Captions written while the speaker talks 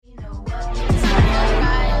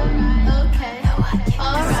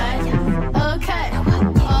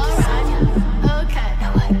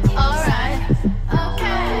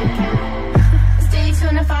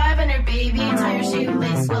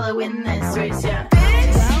yeah,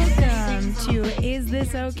 bitch. Welcome to Is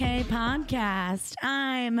This Okay podcast.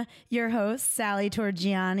 I'm your host, Sally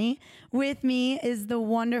Torgiani. With me is the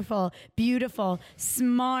wonderful, beautiful,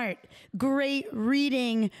 smart, great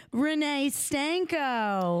reading Renee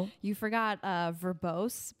Stanko. You forgot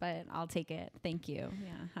verbose, but I'll take it. Thank you.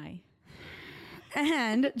 Yeah, hi.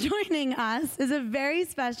 And joining us is a very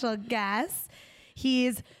special guest.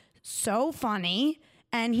 He's so funny.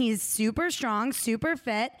 And he's super strong, super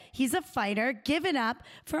fit. He's a fighter. Give it up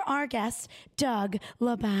for our guest, Doug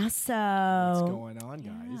Labasso. What's going on,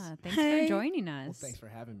 guys? Yeah, thanks Hey. for joining us. Well, thanks for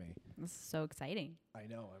having me. This is so exciting. I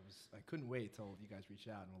know. I couldn't wait till you guys reached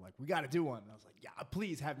out and were like, "We got to do one." And I was like, "Yeah,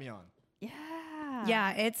 please have me on." Yeah.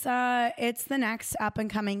 Yeah, it's the next up and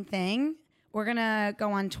coming thing. We're gonna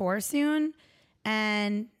go on tour soon,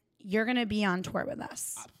 and you're gonna be on tour with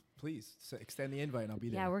us. Please extend the invite, and I'll be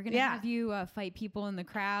there. Yeah, we're going to have you fight people in the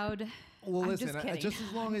crowd. Well, I'm listen, just kidding. just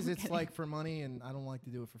as long as I'm it's kidding. like for money, and I don't like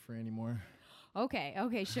to do it for free anymore.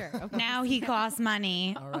 Okay, sure. Okay. Now he costs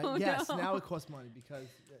money. All right. Oh, Yes. no. Now it costs money because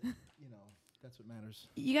that's what matters.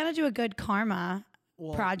 You got to do a good karma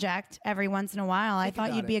Well, project every once in a while. I think thought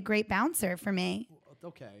about you'd be it. a great bouncer for me.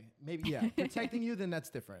 Okay. Maybe. Yeah. Protecting you, then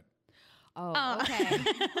that's different. Oh, okay.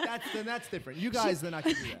 That's different. You guys, then I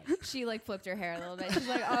can do that. She like flipped her hair a little bit. She's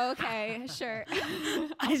like, oh, okay, sure.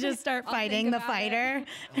 I just start I'll fighting think the about fighter,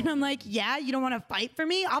 and I'm like, yeah, you don't want to fight for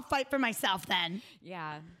me? I'll fight for myself then.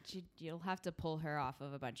 Yeah, you'll have to pull her off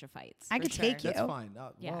of a bunch of fights. I for could take sure. you. That's fine.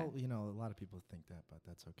 Yeah. Well, a lot of people think that, but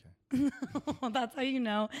that's okay. Well, that's how you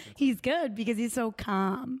know he's good because he's so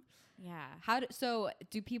calm. Yeah.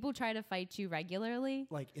 Do people try to fight you regularly?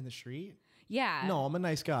 Like in the street? Yeah. No, I'm a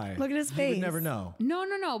nice guy. Look at his You face. would never know.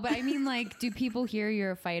 No. But I mean, like, do people hear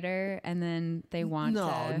you're a fighter and then they want No,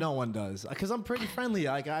 to? no one does. Because I'm pretty friendly.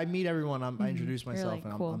 Like I meet everyone. I introduce myself, like,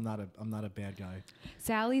 and cool. I'm not a bad guy.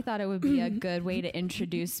 Sally thought it would be a good way to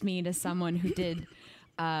introduce me to someone who did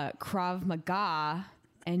Krav Maga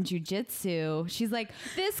and jujitsu. She's like,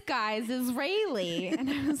 this guy's Israeli,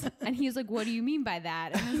 and he was like, what do you mean by that?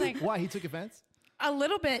 And I was like, Why? He took offense? A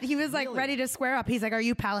little bit. He was like Really? ready to square up. He's like, "Are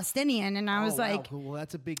you Palestinian?" And I was wow, like, cool. Well,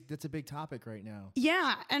 that's a big topic right now.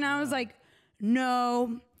 "Yeah." And I was like,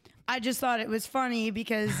 "No." I just thought it was funny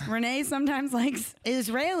because Renee sometimes likes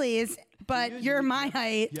Israelis, but you're my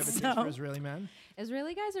height. You have a taste for So Israeli man?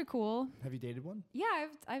 Israeli guys are cool. Have you dated one? Yeah,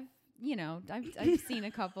 I've seen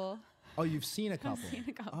a couple. Oh, you've seen a couple. Seen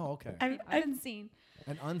a couple. Oh, okay. I've been seen.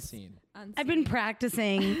 And unseen. I've been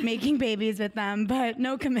practicing making babies with them, but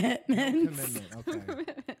no commitments. Commitment. Okay.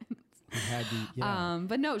 You had the, yeah.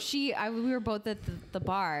 But no, we were both at the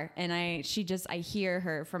bar, and I hear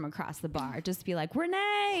her from across the bar just be like, Renee,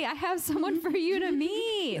 I have someone for you to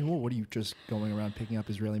meet. And what are you just going around picking up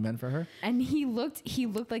Israeli men for her? And he looked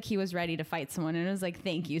like he was ready to fight someone, and I was like,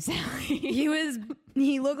 thank you, Sally.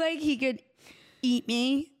 He looked like he could eat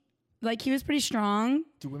me. Like he was pretty strong.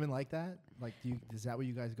 Do women like that? Like, is that what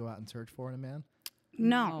you guys go out and search for in a man?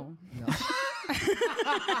 No. No.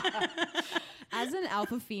 As an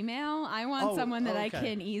alpha female, I want someone that I okay.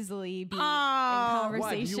 can easily be in Why?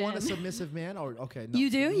 conversation. Do you want a submissive man? Or okay, no. You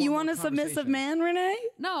so do? You want want a more submissive conversation. man, Renee?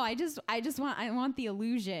 No, I want the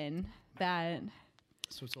illusion that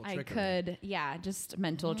So it's all I trickery. could, just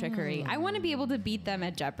mental trickery. I want to be able to beat them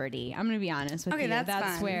at Jeopardy. I'm going to be honest with Okay, you. that's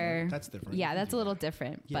fine. where That's different. Yeah, You can that's do a little that.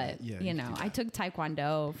 different. Yeah, But yeah, you you know, can do I took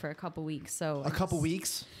Taekwondo for a couple weeks. So A couple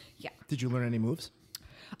weeks? Yeah, Did you learn any moves?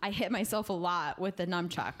 I hit myself a lot with the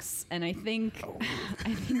nunchucks, and I think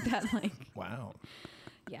that like Wow.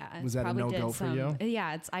 yeah. I Was that a probably did no-go for you?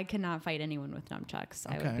 Yeah, I cannot fight anyone with nunchucks.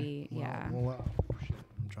 I would be Well, shit,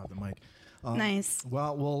 I'm drop the mic. Nice.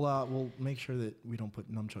 Well, we'll make sure that we don't put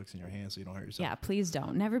nunchucks in your hands so you don't hurt yourself. Yeah, please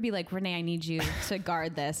don't. Never be like, Renee, I need you to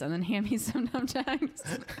guard this, and then hand me some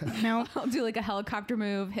nunchucks. No. I'll do like a helicopter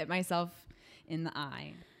move, hit myself in the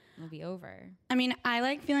eye. It'll be over. I mean, I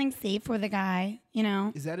like feeling safe with a guy, you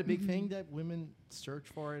know? Is that a big thing that women search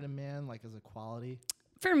for in a man, like as a quality?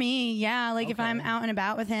 For me, yeah. Like if I'm Okay. out and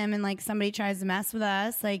about with him and like somebody tries to mess with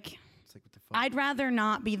us, like It's like what the fuck? I'd rather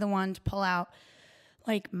not be the one to pull out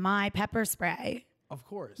like my pepper spray. Of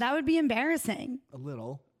course. That would be embarrassing, a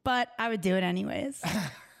little. but I would do it anyways.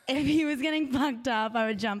 If he was getting fucked up, I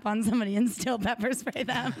would jump on somebody and still pepper spray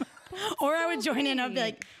them. Or I would join in and I'd be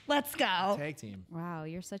like, let's go. Tag team. Wow,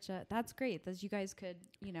 that's great. That you guys could,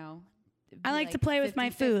 you know. I be like to play with my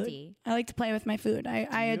food. 50-50. I like to play with my food. I you?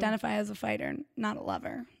 identify as a fighter, not a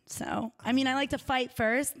lover. So, I mean, I like to fight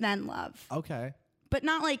first, then love. Okay. But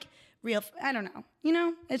not like real, I don't know. You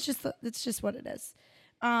know, it's just what it is.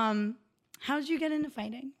 How'd you get into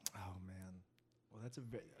fighting? Oh man. Well, that's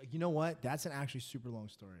you know what? That's an actually super long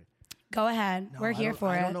story. Go ahead. No, We're here for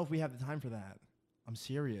I it. don't know if we have the time for that. I'm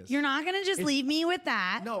serious. You're not going to just leave me with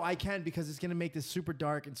that. No, I can because it's gonna make this super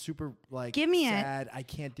dark and super like Give me it. sad. I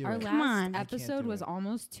can't do Our it. last Come on. I can't episode do was it.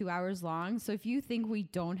 almost 2 hours long. So if you think we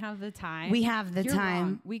don't have the time, We have the you're time.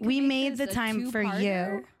 wrong. We, could We make made this the a time for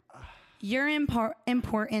two-parter. you. You're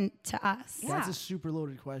important to us. Yeah. That's a super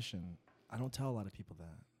loaded question. I don't tell a lot of people that.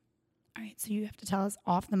 All right, so you have to tell us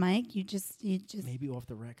off the mic. You just. Maybe off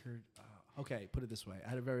the record. Okay, put it this way. I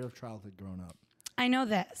had a very rough childhood growing up. I know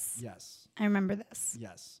this. Yes. I remember this.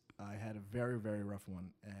 Yes. I had a very, very rough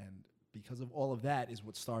one. And because of all of that is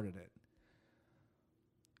what started it.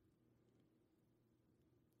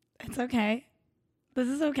 It's okay. This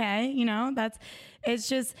is okay. You know, it's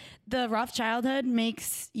just the rough childhood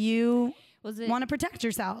makes you Was it want to protect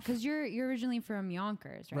yourself. because you're originally from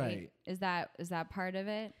Yonkers, right? Right. Is that part of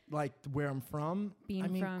it? Like where I'm from, Being I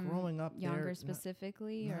mean, from growing up there, Yonkers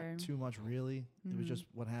specifically, not or too much really. It was just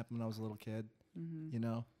what happened when I was a little kid, you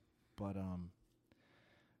know. But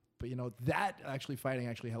you know that fighting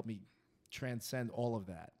actually helped me transcend all of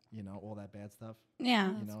that. You know, all that bad stuff. Yeah.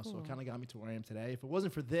 You know, so cool. it kind of got me to where I am today. If it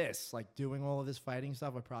wasn't for this, like doing all of this fighting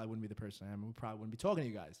stuff, I probably wouldn't be the person I am. We probably wouldn't be talking to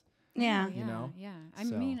you guys. Yeah. Yeah, know? yeah.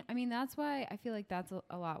 So- I mean, that's why I feel like that's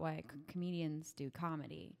a lot why comedians do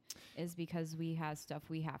comedy, is because we have stuff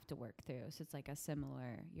we have to work through. So it's like a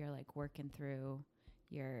similar. You're like working through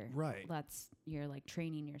your Right. You're like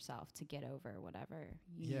training yourself to get over whatever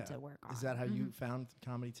you Yeah. need to work on. Is that how you found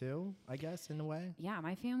comedy too? I guess in a way. Yeah,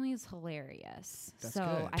 my family is hilarious. That's so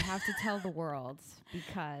good. I have to tell the world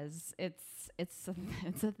because it's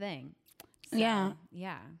a thing. So, Yeah.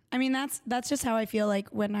 Yeah. I mean, that's just how I feel like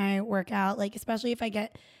when I work out, like especially if I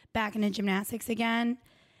get back into gymnastics again,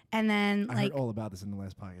 and then I like heard all about this in the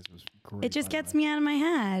last podcast. It was great. it just by the gets way. me out of my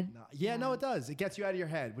head, No, no, it does. It gets you out of your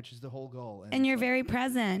head, which is the whole goal. and you're it's like- very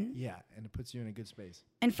present. yeah, and it puts you in a good space.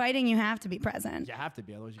 And fighting, you have to be present. You have to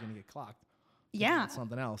be, otherwise you're gonna get clocked. Yeah. It's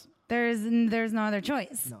something else. There's no other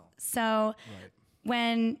choice. No. So Right.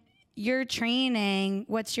 when you're training,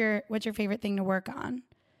 what's your favorite thing to work on?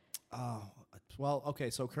 Oh, well, okay.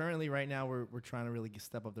 So currently, right now, we're trying to really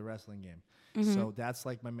step up the wrestling game. Mm-hmm. So that's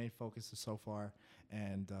like my main focus so far.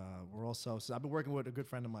 And we're also, so I've been working with a good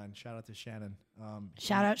friend of mine. Shout out to Shannon.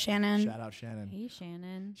 Shout out Shannon. Shout out Shannon. Hey,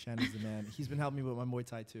 Shannon. Shannon's the man. He's been helping me with my Muay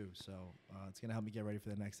Thai too. So it's going to help me get ready for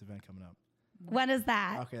the next event coming up. What is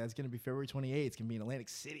that? Okay, that's going to be February 28th. It's going to be in Atlantic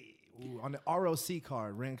City. Ooh, on the ROC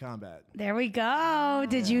card, Ring Combat. There we go.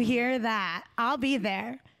 Did you hear that? I'll be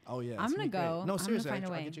there. Oh, yeah. I'm it's gonna be great. go. No, I'm gonna seriously. find a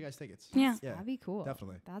I'll way. get you guys tickets. Yeah. Yeah. That'd be cool.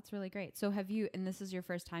 Definitely. That's really great. So have you, and this is your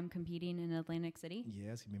first time competing in Atlantic City?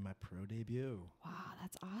 Yeah, it's going to be my pro debut. Wow,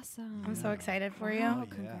 that's awesome. I'm so excited for Wow, you. yeah.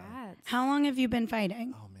 congrats. How long have you been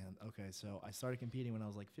fighting? Oh, man. Okay, so I started competing when I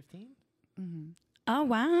was like 15. Oh,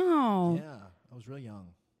 wow. Yeah, I was real young.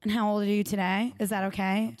 And how old are you today? Is that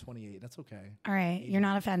okay? I'm 28. That's okay. All right. You're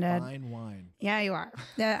not offended. Fine wine. Yeah, you are.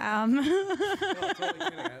 No, totally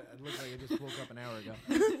kidding. I look like I just woke up an hour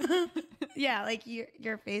ago. yeah, like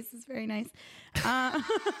your face is very nice.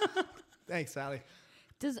 Thanks, Sally.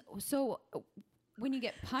 When you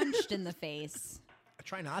get punched in the face, I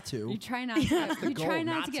try not to. you try not to, the you try goal, not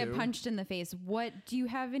not to get to. punched in the face. What do you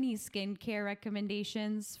have any skincare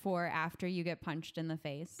recommendations for after you get punched in the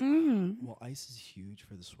face? Well, ice is huge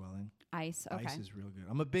for the swelling. Ice. Okay. Ice is real good.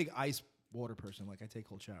 I'm a big ice water person. Like I take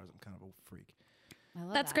cold showers. I'm kind of a freak. I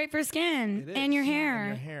love That's that. great for skin It and your is. hair. And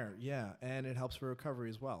your hair, yeah, and it helps for recovery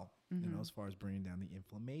as well. You know, as far as bringing down the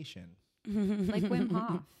inflammation. Like Wim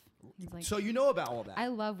Hof. He's like, So you know about all that. I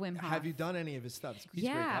love Wim Hof. Have you done any of his stuff? He's a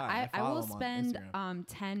great Yeah, guy. I follow will him on spend Instagram.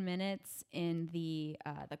 10 minutes in the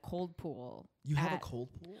cold pool. You have a at- cold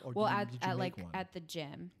pool, or Well, did you at make like one? at the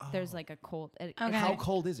gym, there's like a cold. Okay. How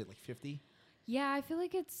cold is it? Like 50? Yeah, I feel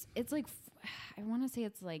like it's like I want to say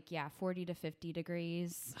it's like 40 to 50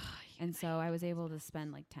 degrees, and so I was able to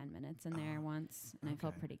spend like 10 minutes in there once, and I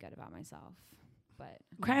felt okay. pretty good about myself. But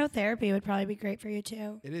Cryotherapy would probably be great for you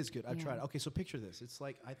too. It is good. I've Yeah. tried. Okay, so picture this. It's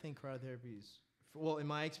like I think cryotherapy is, well, in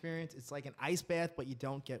my experience, it's like an ice bath, but you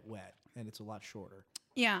don't get wet, and it's a lot shorter.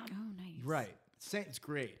 Yeah. oh, nice. Right. It's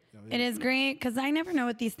great. You know, It is great because I never know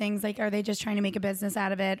what these things like. Are they just trying to make a business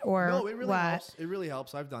out of it, or No, it really what? helps. It really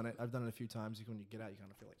helps. I've done it. I've done it a few times. When you get out, you kind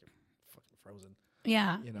of feel like you're fucking frozen.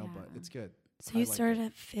 Yeah. You know, but Yeah. it's good. So you I like started it.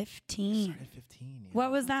 at 15. Started at 15. Yeah.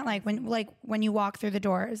 What was that like when you walk through the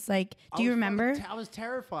doors? Like, I do you was remember? I was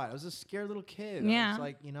terrified. I was a scared little kid. I Yeah. was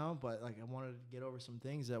like, you know, but like I wanted to get over some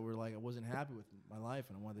things that were like I wasn't happy with in my life,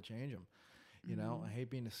 and I wanted to change them. You know, I hate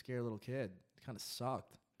being a scared little kid. It kind of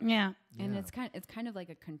sucked. Yeah. And Yeah. it's kind of like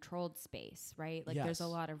a controlled space, right? Like there's a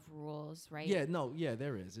Yes. lot of rules, right? Yeah, no, yeah,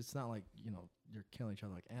 there is. It's not like, you know, you're killing each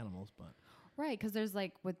other like animals, but Right, because there's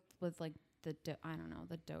like with like I don't know,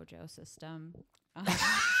 the dojo system.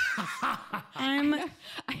 I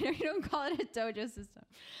know you don't call it a dojo system.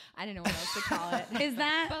 I don't know what else to call it. Is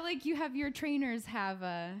that? But like you have your trainers have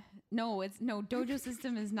a dojo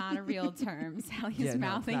system is not a real term. Sally's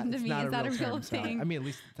mouthing to me. Is that a real thing? I mean, at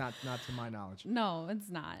least not to my knowledge. No, it's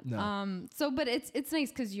not. No. So, but it's nice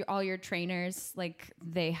because all your trainers, like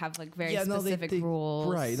they have like very specific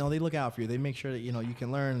rules. Right. No, they look out for you. They make sure that, you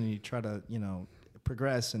can learn and you try to,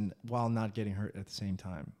 progress and while not getting hurt at the same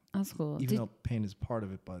time. That's cool. Even though pain is part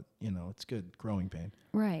of it, but it's good growing pain.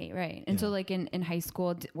 Right. And so like in high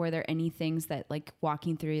school, were there any things that like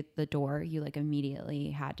walking through the door, you like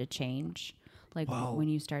immediately had to change? Like when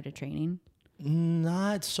you started training?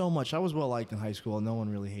 Not so much. I was well liked in high school. No one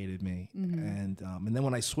really hated me. And then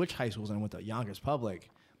when I switched high schools and I went to Yonkers Public,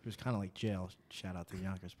 it was kind of like jail. Shout out to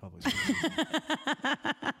Yonkers Public Schools.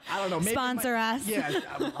 I don't know. Maybe Sponsor us. Yeah,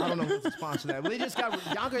 I don't know who's to sponsor that. But they just got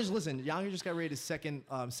Yonkers. Listen, Yonkers just got rated second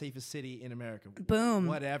safest city in America. Boom.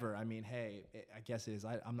 Whatever. I mean, hey, I guess it is.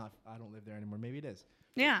 I don't live there anymore. Maybe it is.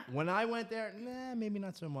 Yeah. When I went there, maybe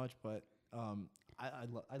not so much. But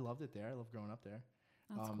I loved it there. I loved growing up there.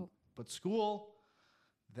 That's cool. But school,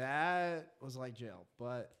 that was like jail.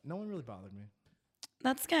 But no one really bothered me.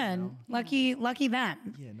 That's good. Lucky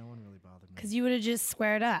them. Yeah, no one really bothered me. Because you would have just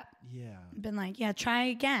squared up. Yeah. Been like, yeah, try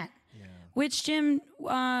again. Yeah. Which gym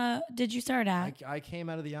did you start at? I came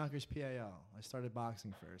out of the Yonkers PAL. I started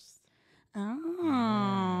boxing first.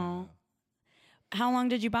 Oh. How long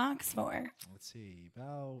did you box for? Let's see,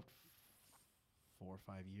 about 4 or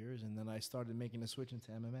 5 years, and then I started making a switch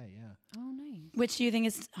into MMA. Yeah. Oh, nice. Which do you think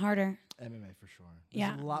is harder? MMA for sure. Yeah.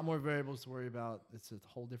 There's a lot more variables to worry about. It's a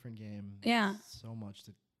whole different game. Yeah. So much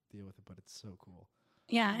to deal with it, but it's so cool.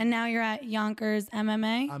 Yeah, and now you're at Yonkers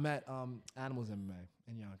MMA? I'm at Animals MMA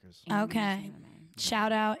in Yonkers. Okay.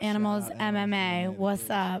 Shout out Animals MMA. What's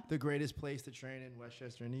up? The greatest place to train in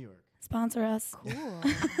Westchester, New York. Sponsor us. Cool.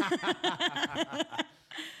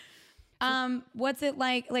 What's it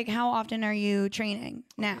like? Like, how often are you training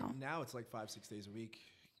now? Now it's like 5-6 days a week.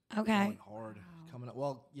 Okay. Going hard. Coming up.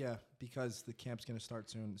 Well, yeah, because the camp's going to start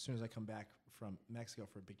soon. As soon as I come back from Mexico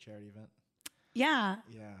for a big charity event. Yeah.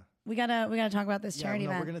 Yeah. We gotta talk about this charity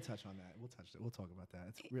event. We're gonna touch on that. We'll talk about that.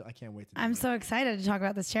 It's real. I can't wait to. I'm so excited to talk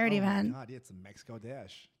about this charity event. Oh my God, yeah, it's a Mexico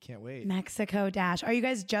Dash. Can't wait. Mexico Dash. Are you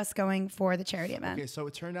guys just going for the charity event? Okay, so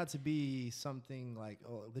it turned out to be something like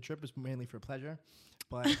the trip was mainly for pleasure,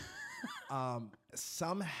 but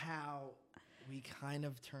somehow we kind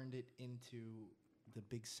of turned it into the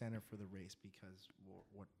big center for the race because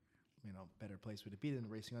what better place would it be than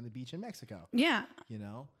racing on the beach in Mexico? Yeah.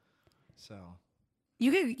 So.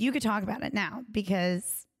 You could talk about it now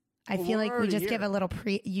because I feel like we just give a little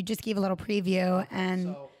you just gave a little preview and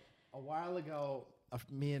so a while ago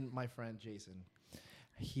me and my friend Jason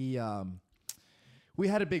we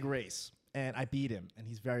had a big race and I beat him and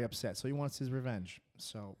he's very upset so he wants his revenge.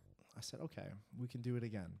 So I said okay, we can do it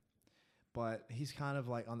again. But he's kind of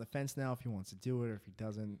like on the fence now if he wants to do it or if he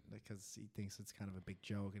doesn't because he thinks it's kind of a big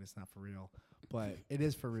joke and it's not for real. But it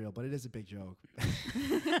is for real, but it is a big joke.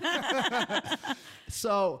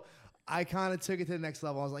 So I kind of took it to the next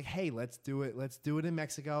level. I was like, hey, let's do it. Let's do it in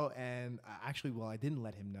Mexico. And I didn't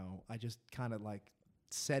let him know. I just kind of like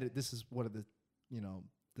said it. This is what the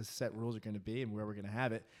set rules are going to be and where we're going to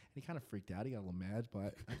have it. And he kind of freaked out. He got a little mad,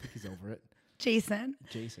 but I think he's over it. Jason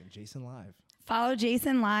Live. Follow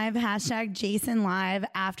Jason Live, #Jason Live.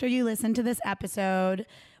 After you listen to this episode,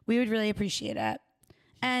 we would really appreciate it.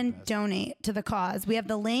 And donate to the cause. We have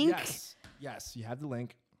the link. Yes, you have the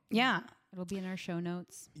link. Yeah. It'll be in our show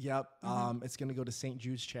notes. Yep. It's going to go to St.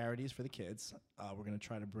 Jude's Charities for the kids. We're going to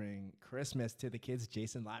try to bring Christmas to the kids,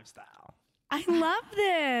 Jason lifestyle. I love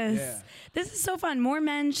this. Yeah. This is so fun. More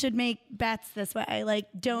men should make bets this way, like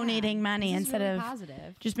donating money instead really of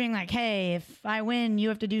positive. Just being like, hey, if I win, you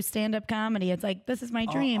have to do stand-up comedy. It's like, this is my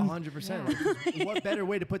dream. 100%. Like, what better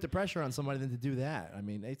way to put the pressure on somebody than to do that? I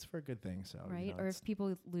mean, it's for a good thing. So right. Or if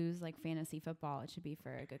people lose like fantasy football, it should be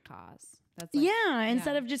for a good cause. That's like,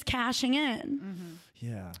 instead of just cashing in. Mm-hmm.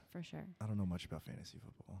 Yeah. For sure. I don't know much about fantasy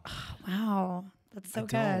football. Wow. That's so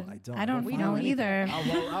good. I don't know either. Oh,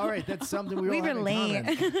 well, all right. That's something we all relate.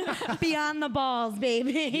 have in common. Beyond the balls,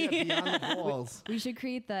 baby. Yeah, beyond the balls. We should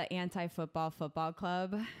create the anti-football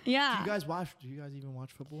club. Yeah. Do you guys even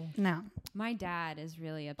watch football? No. My dad is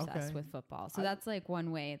really obsessed with football. So that's like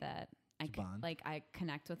one way that I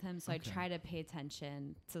connect with him. So I try to pay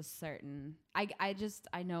attention to certain. I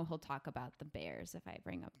know he'll talk about the Bears if I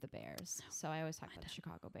bring up the Bears. So I always talk about the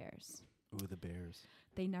Chicago Bears. Ooh, the Bears.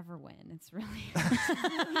 They never win. It's really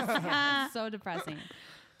so depressing.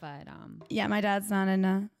 But yeah, my dad's not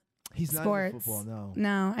into He's not sports. into football, no.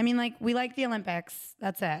 No, I mean, like, we like the Olympics.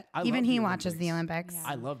 That's it. I Even love he the watches the Olympics. Olympics.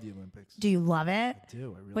 Yeah. I love the Olympics. Do you love it? I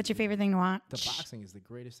do. I really What's your do. favorite thing to watch? The boxing is the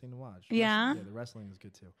greatest thing to watch. Yeah? Yeah, the wrestling is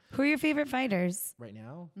good too. Who are your favorite fighters? Right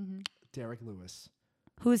now, Derek Lewis.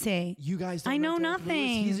 Who's he? You guys don't I know Derek Lewis?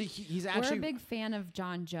 nothing. He's We're actually a big fan of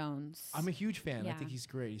John Jones. I'm a huge fan. I Yeah. think he's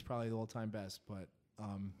great. He's probably the all-time best, but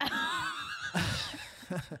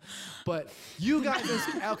but you guys,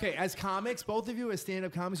 as comics, both of you as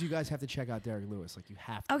stand-up comics, you guys have to check out Derek Lewis. Like, you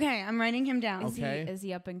have to. Okay, I'm writing him down. Okay. Is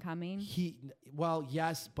he up and coming? Well,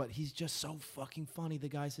 yes, but he's just so fucking funny. The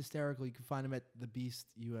guy's hysterical. You can find him at the Beast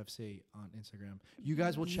UFC on Instagram. You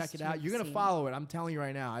guys will check it out. You're gonna UFC. follow it. I'm telling you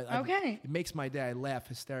right now. Okay. It makes my day. I laugh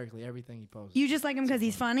hysterically everything he posts. You just like him because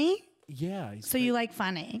he's funny? Yeah. So you like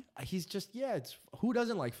funny? He's just It's who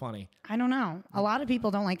doesn't like funny? I don't know. A lot of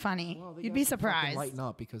people don't like funny. Well, they You'd got be to fucking surprised. Lighten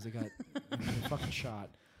up because they got fucking shot.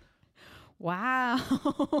 Wow.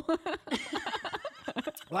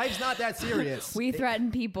 Life's not that serious. We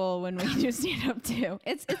threaten people when we do stand up too.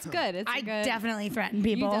 It's good. It's I good. definitely threaten You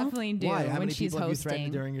people. definitely do Why? How when many she's people have you threatened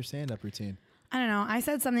hosting. during your stand-up routine? I don't know. I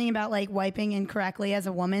said something about like wiping incorrectly as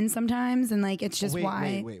a woman sometimes, and like it's just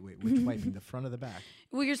why. Wait. Which wiping? The front or the back?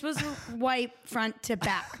 Well, you're supposed to wipe front to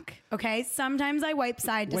back. Okay. Sometimes I wipe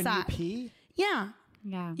side to When side. you pee? Yeah.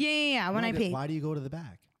 Yeah. When I pee. Why do you go to the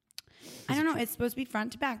back? I don't know. It's supposed to be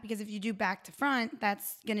front to back because if you do back to front,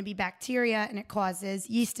 that's going to be bacteria and it causes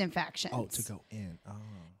yeast infections. Oh, to go in. Oh.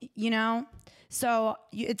 You know, so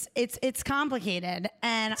it's complicated.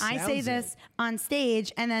 And I say Sounds this on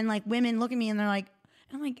stage, and then like women look at me and they're like,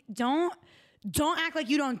 I'm like, don't act like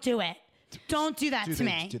you don't do it. Don't do that to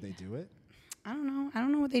me. Do they do it? I don't know. I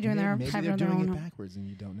don't know what they do in their Maybe private they're doing their it own- backwards and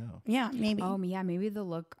you don't know. Yeah, maybe. Oh yeah, maybe the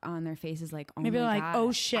look on their face is like, oh Maybe my they're like, God,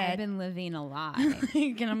 oh, shit. I've been living a lie.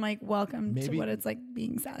 And I'm like, welcome to Maybe- what it's like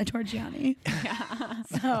being Sally Torgiani.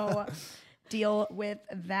 So deal with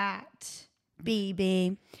that,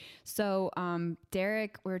 BB. So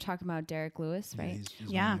Derek, we were talking about Derek Lewis, right?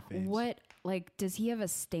 He's Yeah. one of my faves. What does he have a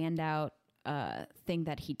standout thing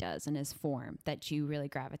that he does in his form that you really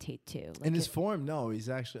gravitate to? Like In his form, no. He's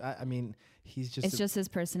actually. I mean, he's just. it's just his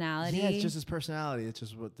personality. Yeah, it's just his personality. It's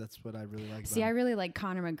just that's what I really like. See, about I him. really like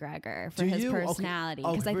Conor McGregor for Do his you? Okay. personality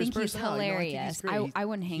Oh, because I for his think he's personality. No, I think he's hilarious. great. I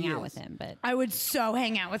wouldn't hang He out is. with him, but I would so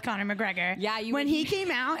hang out with Conor McGregor. Yeah, you when would. he came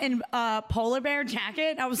out in a polar bear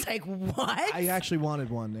jacket, I was like, what? I actually wanted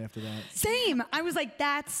one after that. Same. I was like,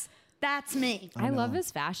 that's me. I love know. his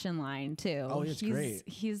fashion line too. Oh, it's great.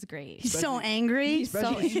 He's great. He's so angry. He's so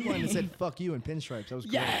Especially the one that angry. said "fuck you" in pinstripes. That was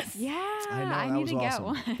great. Yes. Yeah, I know. I that need was to get awesome.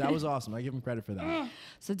 one. That was awesome. I give him credit for that.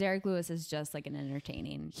 So Derek Lewis is just like an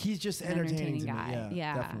entertaining. He's just an entertaining to me. guy.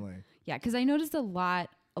 Yeah, definitely. Yeah, because I noticed a lot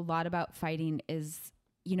about fighting is,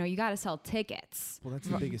 you know, you got to sell tickets. Well, that's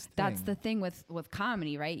the biggest thing. That's the thing with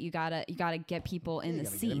comedy, right? You gotta get people in You the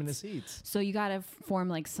gotta seats. get him in the seats. So you gotta form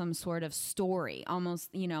like some sort of story,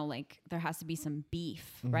 almost, you know, like there has to be some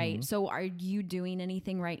beef, Mm-hmm. right? So are you doing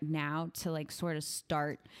anything right now to like sort of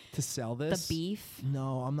start To sell the this beef?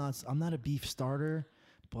 No, I'm not. I'm not a beef starter,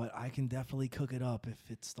 but I can definitely cook it up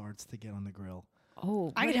if it starts to get on the grill.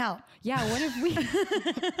 Oh, I could help. yeah. What if we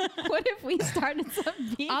what if we started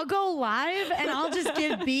some beef? I'll go live and I'll just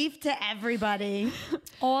give beef to everybody.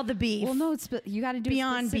 All the beef. Well, no, you got to do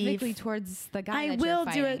Beyond it specifically beef. towards the guy. I that will you're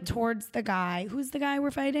do fighting. it towards the guy. Who's the guy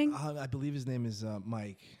we're fighting? I believe his name is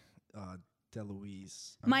Mike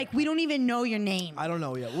DeLuise. Mike, we don't even know your name. I don't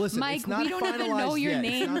know yet. Listen, Mike, it's not we don't even know finalized your yet. It's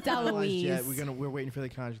name, not finalized yet. DeLuise. We're waiting for the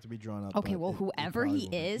contract to be drawn up. Okay, but well, it whoever probably he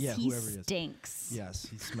will be. is, Yeah, he whoever he is. stinks. Yes,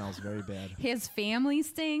 he smells very bad. His family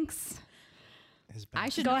stinks. His I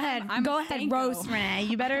back- should Go know ahead. I'm Go a ahead. stanko. Roast, Renee.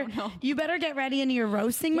 You better get ready into your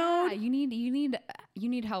roasting Yeah, mode. you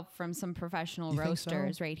need help from some professional You think so?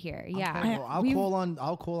 roasters right here. Okay, Yeah, well, I'll We've- call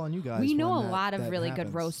on you guys. We know when a that- lot of that really good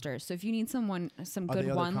happens. roasters. So if you need some Are good they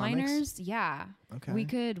other one-liners, yeah, Okay. we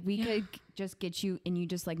could just get you and you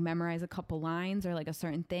just like memorize a couple lines or like a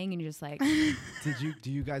certain thing and you're just like,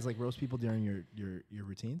 Do you guys like roast people during your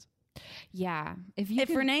routines? yeah. If you If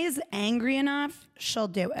could- Renee is angry enough, she'll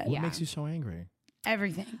do it. What Yeah. makes you so angry?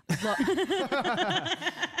 Everything.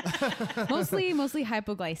 mostly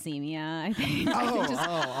hypoglycemia, I think. Oh,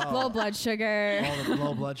 Just low blood sugar. All the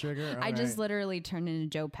low blood sugar. I All just right. literally turned into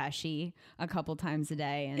Joe Pesci a couple times a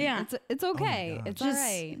day, and Yeah. it's okay. God. It's all Just,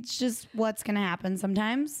 right. It's just what's gonna happen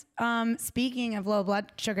sometimes. Speaking of low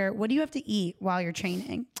blood sugar, what do you have to eat while you're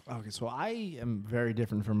training? Okay, so I am very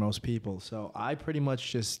different from most people. So I pretty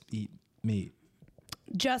much just eat meat,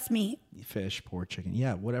 Just meat. fish, pork, chicken.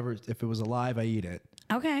 Yeah, whatever. If it was alive, I eat it.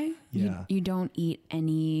 Okay. Yeah. You don't eat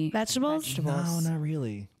any Vegetables? No, not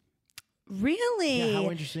really. Really? Yeah, how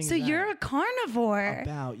interesting So is that? you're a carnivore.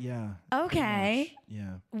 About, yeah. Okay.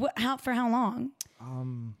 Pretty much, For how long? yeah.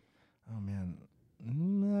 Oh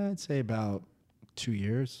man, I'd say about 2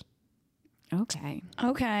 years. Okay.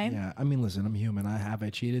 Okay. Yeah, I mean, listen, I'm human. I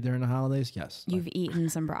cheated during the holidays. Yes. You've eaten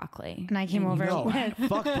some broccoli. And I came over No, with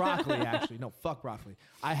fuck broccoli. Actually, no, fuck broccoli.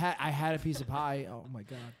 I had a piece of pie. Oh my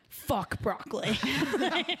god. fuck broccoli.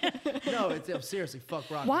 No, seriously, fuck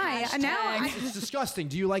broccoli. Why? Now It's disgusting.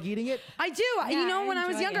 Do you like eating it? I do. Yeah, When I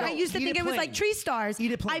was enjoy younger, it. I used to Eat think it it was like plain. tree stars.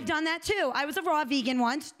 Eat it plain. I've done that too. I was a raw vegan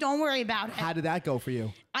once. Don't worry about it. How did that go for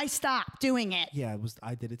you? I stopped doing it. Yeah, it was.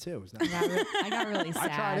 I did it too. It was not, I got really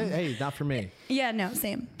sad. I tried it. Hey, not for me. Yeah, no,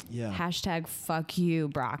 same. Yeah. Hashtag fuck you,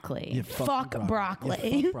 broccoli. Yeah, Fuck broccoli.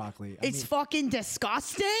 Yeah, fuck broccoli. I It's mean, fucking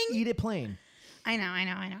disgusting. eat it plain. I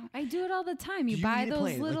know. I do it all the time. You Do buy eat it those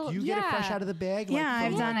plain? little. Like, do you get it fresh out of the bag? Yeah, like,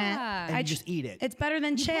 I've from done like- it. Yeah. And I you just eat it. It's better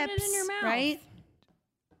than put chips, it in your mouth. right?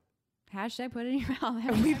 Hashtag put it in your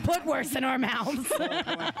mouth. We put worse in our mouths.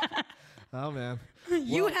 Oh man.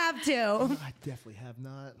 You have to. I definitely have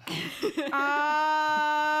not.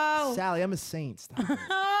 Oh. Sally, I'm a saint. Stop it.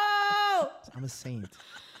 Oh. I'm a saint.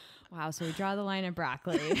 Wow. So we draw the line at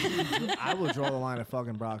broccoli. I will draw the line at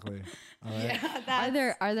fucking broccoli. All right.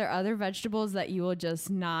 Yeah, Are there other vegetables that you will just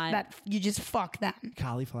not? that you just fuck them.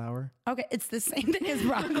 Cauliflower. Okay, it's the same thing as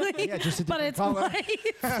broccoli. Yeah, just a but different it's color.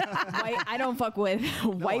 white, I don't fuck with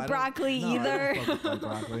white broccoli No, I don't either. fuck with white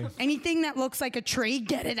broccoli. Anything that looks like a tree,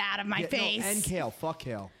 get it out of my Yeah, no, face. and kale. Fuck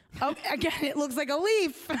kale. Okay, again, it looks like a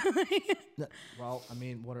leaf. No, well, I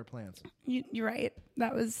mean, what are plants? You're right.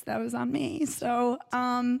 That was on me. So,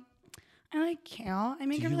 I like kale. I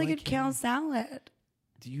make Do a you really like good kale kale? salad.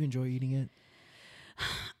 Do you enjoy eating it?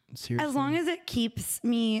 Seriously? As long as it keeps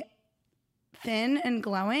me thin and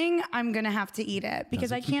glowing, I'm gonna have to eat it because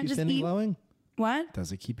Does it I keep can't you just thin and eat. glowing? What?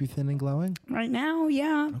 Does it keep you thin and glowing? Right now,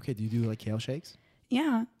 yeah, Okay. Do you do like kale shakes?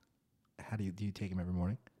 yeah. How do you take them every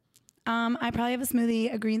morning? I probably have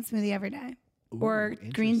a green smoothie every day, or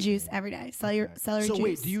Ooh, green juice interesting. every day. Celery So juice.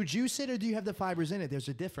 wait, do you juice it or do you have the fibers in it? There's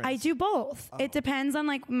a difference. I do both. Oh. It depends on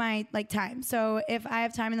like my time. So if I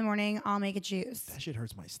have time in the morning, I'll make a juice. That shit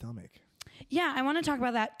hurts my stomach. Yeah, I want to talk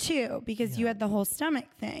about that too because you had the whole stomach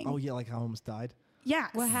thing. Oh yeah, like I almost died. Yes.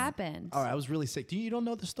 What happened? All right, I was really sick. You don't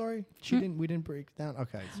know the story? We didn't break it down.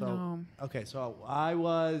 Okay, so No.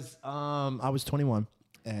 I was 21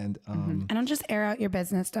 and I don't just air out your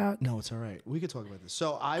business, dog. no, it's all right. We could talk about this.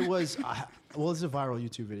 So I was well, there's a viral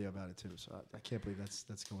YouTube video about it too. So I can't believe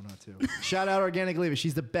that's going on too. Shout out Organic Olivia.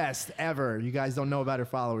 She's the best ever. You guys don't know about her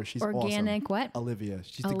followers. She's Organic awesome. what? Olivia.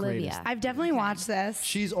 She's the Olivia. greatest. I've definitely watched this.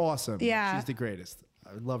 She's awesome. Yeah. She's the greatest.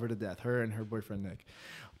 I love her to death. Her and her boyfriend Nick.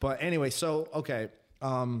 But anyway, so okay.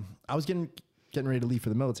 I was getting ready to leave for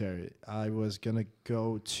the military. I was gonna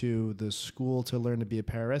go to the school to learn to be a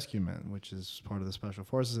pararescue man, which is part of the Special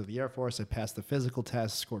Forces of the Air Force. I passed the physical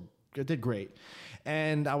test, I did great.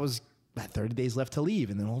 And I had 30 days left to leave.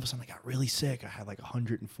 And then all of a sudden I got really sick. I had like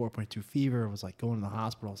 104.2 fever. I was like going to the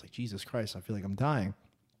hospital. I was like, Jesus Christ, I feel like I'm dying.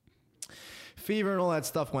 Fever and all that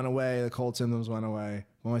stuff went away. The cold symptoms went away.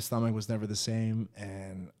 But my stomach was never the same.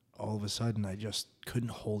 And all of a sudden, I just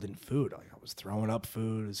couldn't hold in food. Like I was throwing up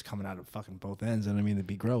food. It was coming out of fucking both ends. And I mean to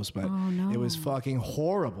be gross, but it was fucking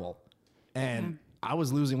horrible. And I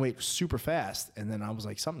was losing weight super fast. And then I was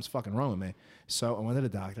like, something's fucking wrong with me. So I went to the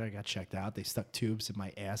doctor. I got checked out. They stuck tubes in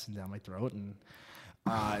my ass and down my throat. And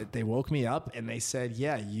they woke me up and they said,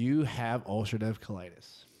 yeah, you have ulcerative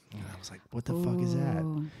colitis. And I was like, what the fuck is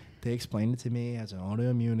that? They explained it to me as an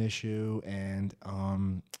autoimmune issue and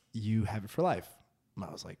you have it for life. And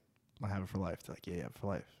I was like, I have it for life. They're like, yeah, you have it for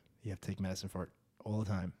life. You have to take medicine for it all the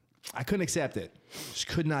time. I couldn't accept it. Just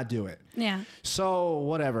could not do it. Yeah. So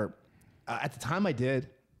whatever. At the time I did,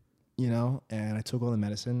 and I took all the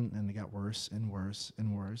medicine and it got worse and worse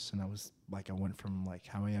and worse. And I went from like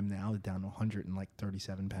how I am now down to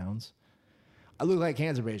 137 pounds. I look like a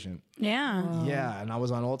cancer patient. Yeah. Yeah, and I was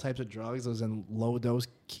on all types of drugs. I was in low dose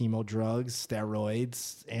chemo drugs,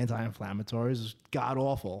 steroids, anti-inflammatories. It was god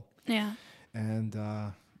awful. Yeah. And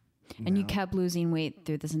You kept losing weight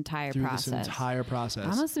through this entire process. This entire process.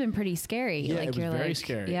 That must have been pretty scary. Yeah, like it was you're very like,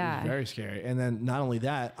 scary. Yeah. It was very scary. And then not only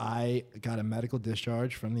that, I got a medical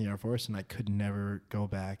discharge from the Air Force, and I could never go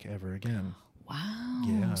back ever again. Wow.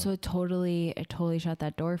 Yeah. So it totally shut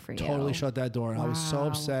that door for you. Totally shut that door. I was so Wow.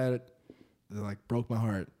 upset. It like broke my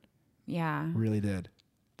heart. Yeah. Really did.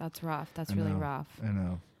 That's rough. That's I really know. rough. I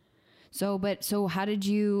know. So how did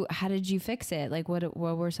you fix it? Like what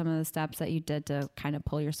were some of the steps that you did to kind of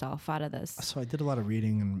pull yourself out of this? So I did a lot of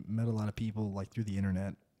reading and met a lot of people like through the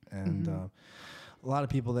internet, and a lot of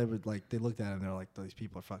people they looked at it and they're like, these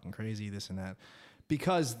people are fucking crazy, this and that.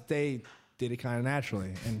 because they did it kind of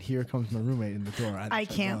naturally. And here comes my roommate in the door. I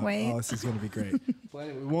can't wait. Oh, this is going to be great. But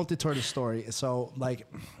anyway, we won't detour the story. So, like,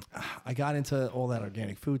 I got into all that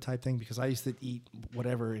organic food type thing because I used to eat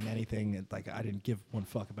whatever and anything. And, like, I didn't give one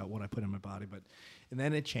fuck about what I put in my body. And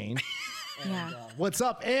then it changed. And, what's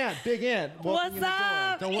up, Ant? Big Ant. What's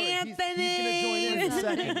up, Don't worry. Anthony? He's going to join in a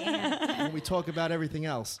second when we talk about everything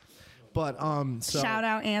else. But so Shout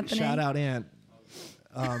out Anthony. Shout out Ant.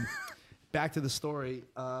 Back to the story.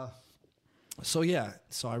 So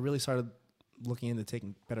I really started looking into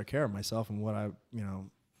taking better care of myself, and what I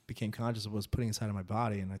became conscious of was putting inside of my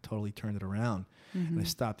body, and I totally turned it around. And I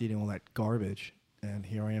stopped eating all that garbage, and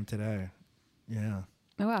here I am today. Yeah.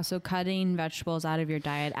 Oh wow! So cutting vegetables out of your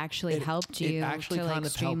diet actually helped you It actually to kind like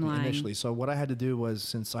of helped me streamline. initially. So what I had to do was,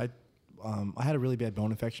 since I had a really bad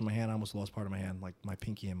bone infection in my hand, I almost lost part of my hand, like my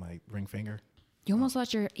pinky and my ring finger. You almost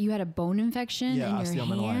lost you had a bone infection in your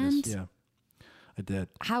osteomyelitis. hand. Yeah, I did.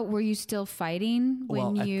 How were you still fighting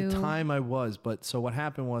when you? At the time I was, but so what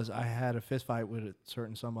happened was I had a fist fight with a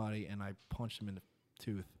certain somebody, and I punched him in the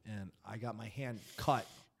tooth, and I got my hand cut.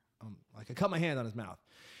 Like I cut my hand on his mouth.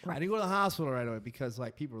 Right. I didn't go to the hospital right away because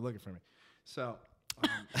like people were looking for me. So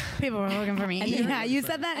people were looking for me. Yeah, you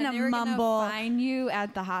said that in and they a were gonna mumble. find you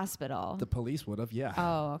at the hospital. the police would have, yeah.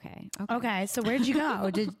 Oh, okay. Okay, so where'd you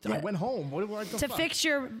go? I went home. What I to fix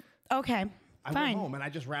your? Okay, I fine. went home and I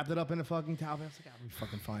just wrapped it up in a fucking towel. I was like, I'll be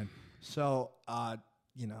fucking fine. So,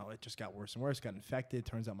 it just got worse and worse. Got infected.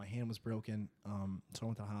 Turns out my hand was broken. So I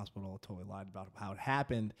went to the hospital. Totally lied about how it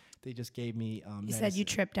happened. They just gave me. You said you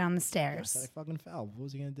tripped down the I stairs. said I fucking fell. What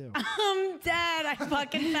was he gonna do? I'm dead. I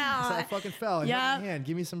fucking I said fell. I fucking fell. I hit Yep. my hand.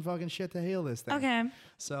 Give me some fucking shit to heal this thing. Okay.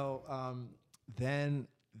 So then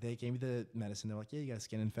they gave me the medicine. They're like, yeah, you got a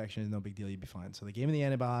skin infection. No big deal. You'll be fine. So they gave me the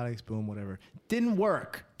antibiotics. Boom, whatever. Didn't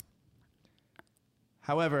work.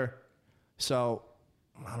 However, so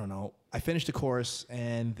I don't know. I finished the course,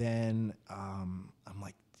 and then I'm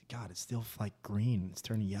like, God, it's still like green. It's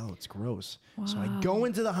turning yellow. It's gross. Wow. So I go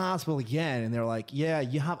into the hospital again, and they're like, yeah,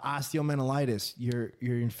 you have osteomyelitis. Your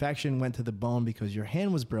infection went to the bone because your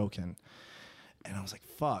hand was broken. And I was like,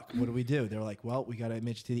 fuck, what do we do? They were like, well, we got to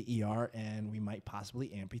admit you to the ER, and we might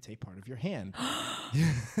possibly amputate part of your hand.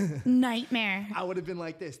 Nightmare. I would have been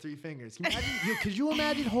like this, 3 fingers. Could you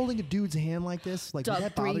imagine holding a dude's hand like this? Like, would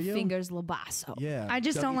that bother Three you? fingers labasso. Yeah. I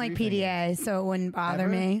just don't like 3 fingers. PDA, so it wouldn't bother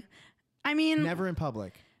Ever? me. I mean, Never in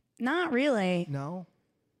public. not really. No?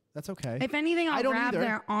 That's okay. If anything, I I'll don't grab either.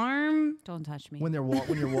 their arm. Don't touch me. When you're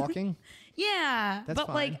walking? Yeah, That's but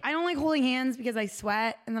fine. like I don't like holding hands because I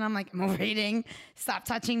sweat, and then I'm like, I'm overeating. Stop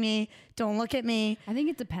touching me. Don't look at me. I think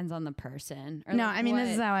it depends on the person. Or No, like I mean, this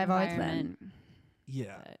what is how I've always been. environment.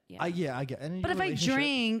 Yeah. yeah. I get it. And But your if I relationship-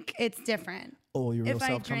 drink, it's different. Oh, your real If I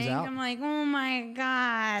self comes drink, out? I'm like, oh my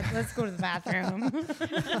God, let's go to the bathroom.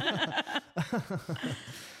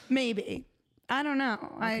 Maybe. I don't know.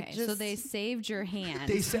 Okay, so they saved your hand.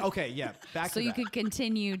 They say, okay, yeah, back so to you that. could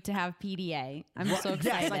continue to have PDA. I'm so excited.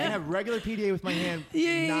 Yes, I can have regular PDA with my hand,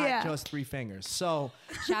 not just 3 fingers. So,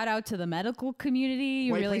 Shout out to the medical community.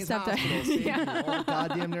 You White really Plains stepped up. Hospital, thank you. All the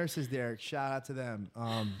goddamn nurses there. Shout out to them.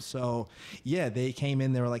 So, yeah, they came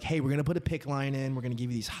in. They were like, hey, we're going to put a PICC line in. We're going to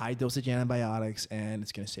give you these high dosage antibiotics, and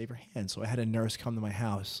it's going to save your hand. So I had a nurse come to my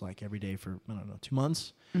house like every day for, 2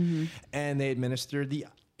 months. And they administered the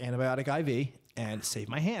antibiotic IV and saved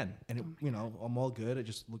my hand. And, it, I'm all good. I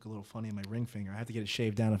just look a little funny in my ring finger. I have to get it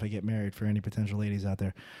shaved down if I get married, for any potential ladies out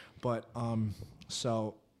there. But,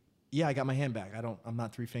 so... yeah, I got my hand back. I'm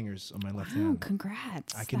not 3 fingers on my left Oh, hand.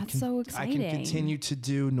 congrats. I can That's so exciting. I can continue to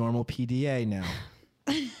do normal PDA now.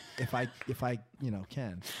 if I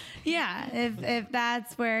can. Yeah, if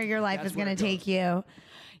that's where your life That's is going where to it take you.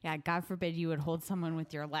 Yeah, God forbid you would hold someone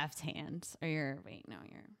with your left hand or your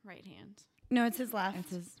right hand. No, it's his left. It's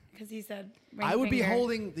his- Because he said ring I would be finger.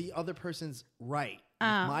 holding the other person's right, with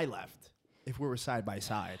my left, if we were side by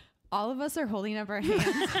side. All of us are holding up our hands.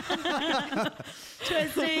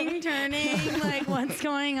 twisting, turning, like what's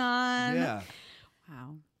going on? Yeah.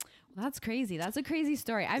 Wow. Well, that's crazy. That's a crazy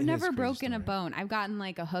story. I've It is never a crazy broken a story. bone. I've gotten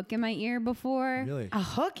like a hook in my ear before. Really? A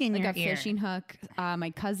hook in Like your a ear. fishing hook. My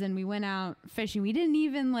cousin, we went out fishing. We didn't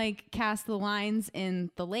even like cast the lines in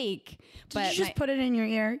the lake. Did But you just put it in your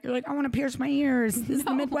ear? You're like, I want to pierce my ears. This is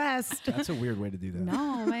the Midwest. That's a weird way to do that.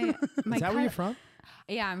 no, my Is that where you're from?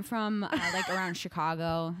 Yeah, I'm from like around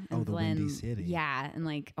Chicago. Oh, and the Windy City. Yeah, and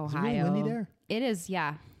like Is it Ohio. really windy there? It is,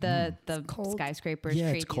 yeah. The cold. skyscrapers Yeah,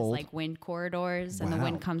 it's create these cold. like wind corridors, and the Wow.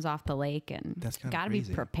 wind comes off the lake, and That's kinda gotta be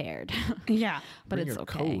crazy. prepared. Yeah. but Bring it's your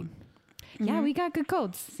okay. coat. Yeah, we got good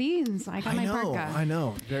coats. See, so I got my parka. I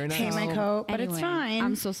know. Very nice. Hate my coat, but it's Anyway, fine.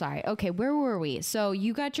 I'm so sorry. Okay, where were we? So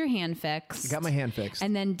you got your hand fixed. I got my hand fixed.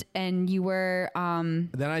 and you were Then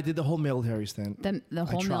I did the whole military stint. the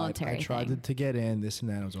whole military I tried thing. to get in this and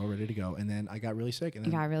that. I was all ready to go, and then I got really sick. And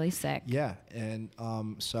You then, got really sick. yeah, and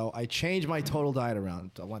so I changed my total diet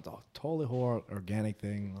around. I went the totally whole organic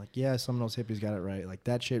thing. Like, yeah, some of those hippies got it right. Like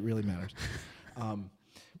that shit really matters.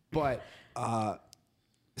 But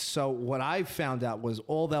so what I found out was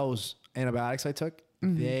all those antibiotics I took,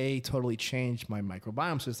 they totally changed my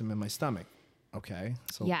microbiome system in my stomach. Okay,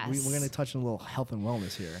 so Yes. we're going to touch on a little health and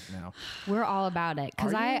wellness here now. We're all about it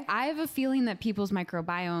because Are you? I have a feeling that people's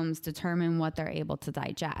microbiomes determine what they're able to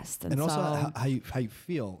digest, And so also how you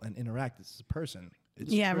feel and interact as a person. It's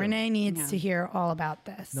yeah, true. Renee needs Yeah. to hear all about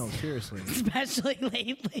this. No, seriously. Especially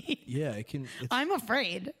lately. Yeah, it can. It's, I'm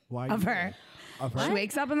afraid why of you- her. Of She her?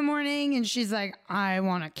 wakes up in the morning and she's like, I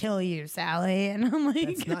want to kill you, Sally. And I'm like,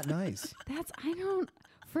 That's not nice. that's I don't.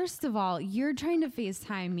 First of all, you're trying to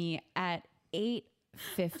FaceTime me at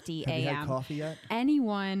 8:50 Have you had a.m. coffee yet?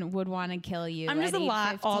 Anyone would want to kill you. I'm just at a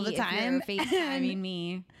lot all the 8:50 if time. You're FaceTiming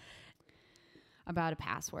me about a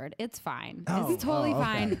password. It's fine. Oh, It's totally okay.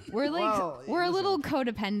 fine. We're like Well, we're a listen. little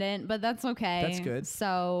codependent, but that's okay. That's good.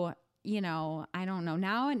 So, I don't know.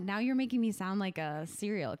 Now you're making me sound like a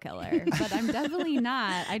serial killer, but I'm definitely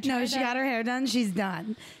not. I no, tried she to- got her hair done. She's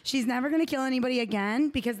done. She's never going to kill anybody again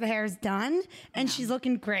because the hair's done and she's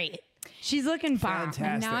looking great. She's looking bomb. Fantastic.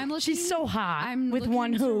 And now I'm looking. She's so hot I'm with looking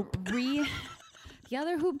one to hoop. The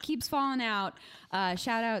other hoop keeps falling out.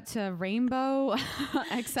 Shout out to Rainbow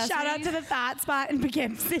Accessories. Shout out to the Thought Spot in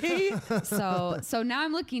Poughkeepsie. So now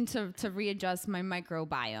I'm looking to readjust my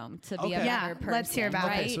microbiome to be a Okay. Yeah, better person. let's hear about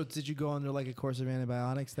right? Okay, so did you go under like a course of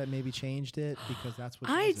antibiotics that maybe changed it because that's what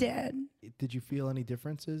I caused it? did. Did you feel any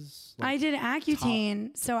differences? I did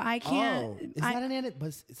Accutane, so I can't. Oh, is I- that an antibiotic? But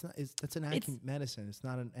it's not. That's an It's- medicine. It's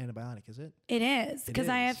not an antibiotic, is it? It is because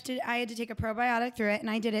I is. had to take a probiotic through it, and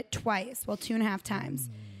I did it twice, well, 2.5 times,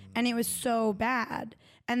 and it was so bad.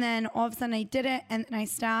 And then all of a sudden I did it, and then I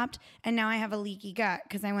stopped, and now I have a leaky gut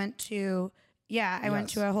because I went to. Yeah, I went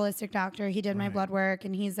to a holistic doctor. He did my Right. blood work,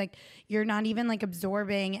 and he's like, "You're not even like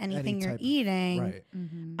absorbing anything Any you're type of- eating." Right.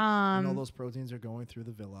 And all those proteins are going through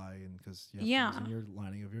the villi, and because you have Yeah. things in your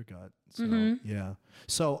lining of your gut. So yeah.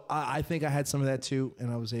 So I think I had some of that too, and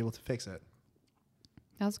I was able to fix it.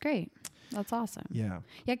 That's great. That's awesome. Yeah.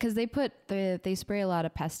 Yeah, because they spray a lot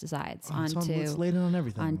of pesticides Let's onto lay it on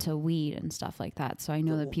everything. onto weed and stuff like that. So I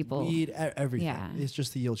know that people. Weed, everything. Yeah. It's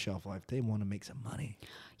just the yield shelf life. They want to make some money.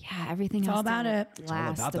 Yeah, everything. It's has all about to it. It's all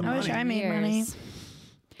Last about the a money. I wish million I made money. years.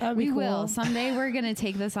 That would be We cool. will someday. We're gonna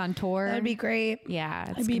take this on tour. That'd be great. Yeah,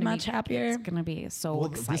 it's I'd be gonna much happier. It's gonna be so Well,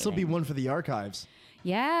 exciting. this will be one for the archives.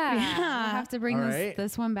 Yeah, Yeah. we'll have to bring All this right.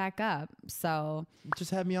 this one back up. So Just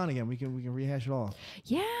have me on again. We can rehash it all.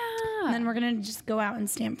 yeah. And then we're gonna just go out in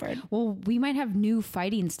Stanford. Well, we might have new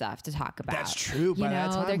fighting stuff to talk about. That's true. You By that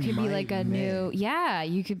know, time, there we could be might- like a new, yeah,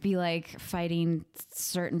 you could be like fighting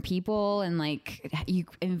certain people and like you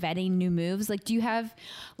inventing new moves. Like, do you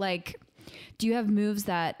have moves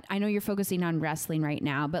that I know you're focusing on wrestling right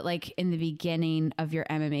now, but like in the beginning of your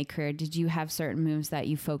MMA career, did you have certain moves that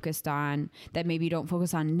you focused on that maybe you don't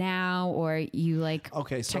focus on now, or you like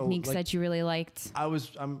Okay, so, techniques like- that you really liked? I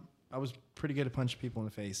was pretty good at punching people in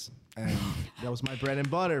the face, and that was my bread and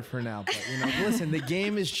butter for now. But listen, the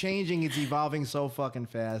game is changing; it's evolving so fucking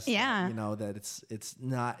fast. that, Yeah. that it's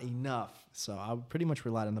not enough. So I pretty much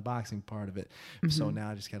relied on the boxing part of it. So now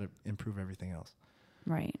I just got to improve everything else.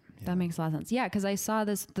 Right. That makes a lot of sense. Yeah, because I saw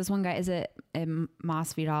this one guy. Is it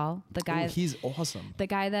Masvidal? The guy. Ooh, he's awesome. The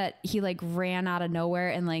guy that he like ran out of nowhere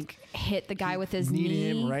and like hit the guy with his Kneed knee.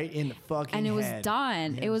 him right in the fucking and it was head.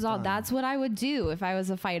 done. Yeah, It was all. done. That's what I would do if I was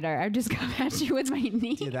a fighter. I'd just come at you with my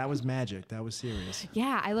knee. Yeah, that was magic. That was serious.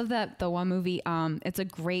 Yeah, I love that the one movie. It's a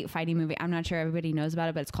great fighting movie. I'm not sure everybody knows about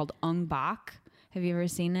it, but it's called Ung Bak. Have you ever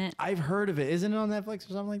seen it? I've heard of it. Isn't it on Netflix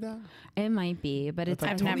or something like that? It might be, but it's. With,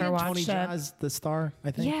 like, I've Tony- never watched Tony it. Jaa's the star,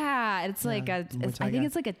 I think. Yeah, it's like Yeah, a. Muay It's, Thai I think guy.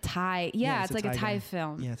 it's like a Thai. Yeah, it's like a Thai guy.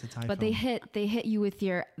 film. Yeah, it's a Thai But film. they hit you with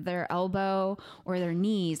their elbow or their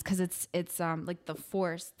knees because it's like the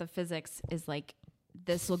force, the physics is like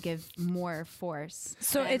this will give more force.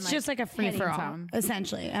 So than, it's just like a free hitting for all, some.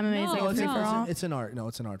 essentially. MMA is No, like Oh, a free for all. it's an art. No,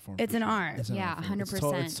 it's an art form. It's for an sure. art. It's an Yeah, art form. It's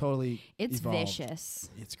 100%. It's totally It's evolved. vicious.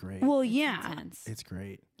 It's great. Well, yeah, Intense. It's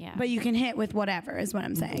great. Yeah. but you can hit with whatever is what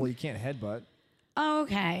I'm saying. Well, you can't headbutt. Oh,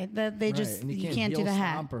 okay. They just Right, and you can't do heel the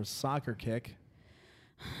head. stomp or soccer kick.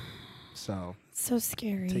 So So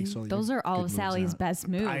scary. takes all Those your are all good of moves Sallie's out. best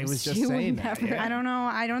moves. I was just She would saying that, never- yeah. I don't know.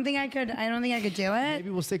 I don't think I could do it. Maybe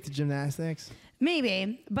we'll stick to gymnastics.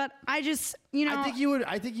 Maybe, but I just, I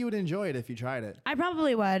think you would enjoy it if you tried it. I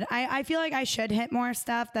probably would. I feel like I should hit more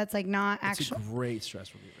stuff that's like not It's actual. a great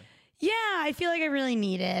stress reliever. Yeah, I feel like I really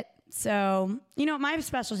need it. So, my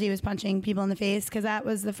specialty was punching people in the face because that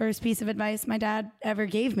was the first piece of advice my dad ever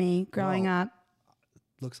gave me growing Well, up.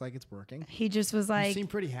 Looks like it's working. He just was You like, seem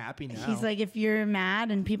pretty happy now. he's like, if you're mad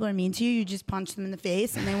and people are mean to you, you just punch them in the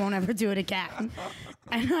face and they won't ever do it again.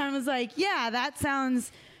 And I was like, yeah, that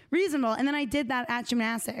sounds reasonable. And then I did that at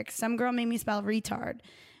gymnastics. Some girl made me spell retard.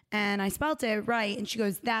 And I spelt it right. And she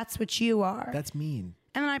goes, that's what you are. That's mean.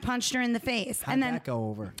 And then I punched her in the face. How'd and then that go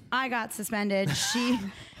over? I got suspended.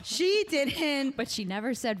 She didn't. But she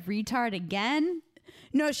never said retard again.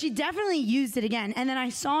 No, she definitely used it again. And then I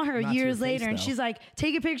saw her Not to years your face, later and though. she's like,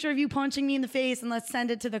 take a picture of you punching me in the face and let's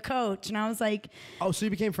send it to the coach. And I was like, Oh, so you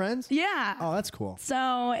became friends? yeah. Oh, that's cool.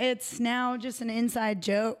 So it's now just an inside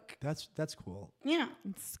joke. That's cool. Yeah.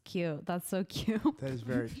 It's cute. That's so cute. That is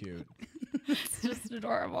very cute. It's just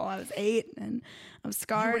adorable. I was 8 and I'm You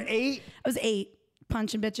scarred. were 8? I was 8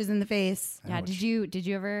 punching bitches in the face. Yeah. Ouch. Did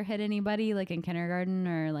you ever hit anybody like in kindergarten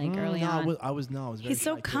or like early no, on? I was a very He's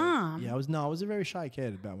so shy kid. calm. Yeah, I was a very shy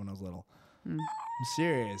kid about when I was little. I'm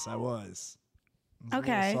serious. I was. I was a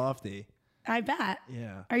Okay. little softy. I bet.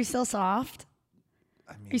 Yeah. Are you still soft?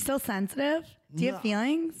 I Are you mean, still sensitive? Do you No. have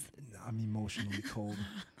feelings? I'm emotionally cold.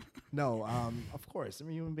 No, of course. I'm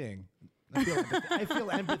a human being. I feel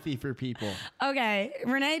empathy for people. Okay.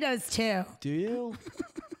 Renee does too. Do you?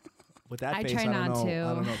 With that I face, try I don't not know. to.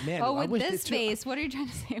 I don't know. Man, Oh, I with wish this they took- face, what are you trying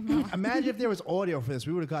to say about? Imagine if there was audio for this.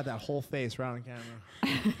 We would have got that whole face right on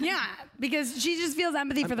camera. Yeah, because she just feels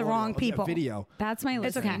empathy for the Audio, wrong yeah, people. video. That's my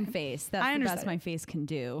It's listening okay. face. That's I the best understand. my face can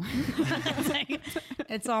do. It's like,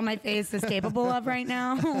 it's all my face is capable of right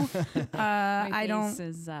now. My I don't. face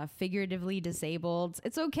is figuratively disabled.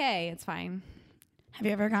 It's okay. It's fine. Have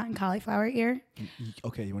you ever gotten cauliflower ear?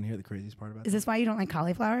 Okay, you want to hear the craziest part about Is this why you don't like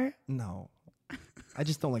cauliflower? No. I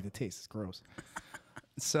just don't like the taste. It's gross.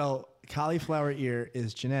 So cauliflower ear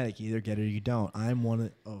is genetic. You either get it or you don't. I'm one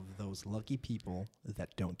of those lucky people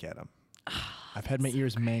that don't get them. I've had my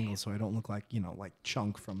ears mangled so I don't look like, like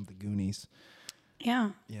Chunk from the Goonies.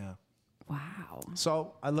 Yeah. Yeah. Wow.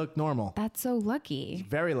 So I look normal. That's so lucky.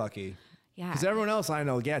 Very lucky. Yeah. Because everyone else I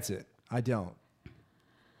know gets it. I don't.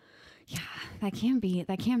 Yeah. That can't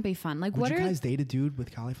be fun. Like, Would what you are guys date a dude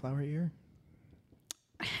with cauliflower ear?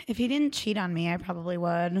 If he didn't cheat on me, I probably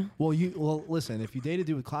would. Well, listen. If you date a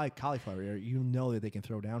dude with cauliflower ear, you know that they can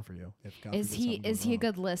throw down for you. If God is forbid he something is goes he a wrong.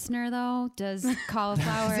 good listener though? Does Does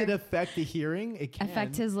cauliflower it affect the hearing? It can.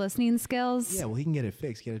 affect his listening skills? Yeah, well, he can get it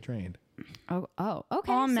fixed, get it trained. Oh,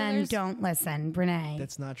 okay. All so men there's- don't listen, Renee.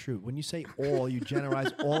 That's not true. When you say all, you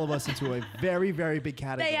generalize all of us into a very, very big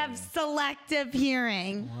category. They have selective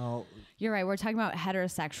hearing. Well, You're right. We're talking about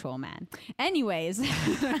heterosexual men. Anyways,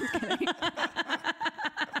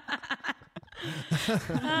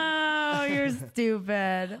 Oh, you're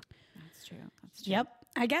stupid. that's true. That's true. Yep,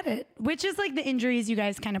 I get it. Which is like the injuries you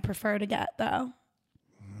guys kind of prefer to get, though.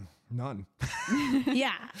 none.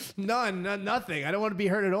 Yeah. None. Nothing. I don't want to be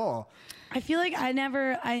hurt at all. I feel like I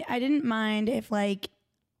didn't mind if like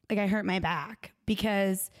I hurt my back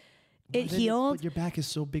because it Then- healed. But your back is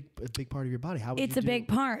so big, a big part of your body. How would It's you a do big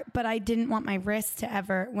part, but I didn't want my wrist to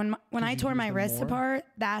ever. When I you tore use my them wrist more? apart,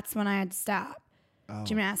 that's when I had to stop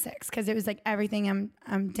gymnastics because it was like everything.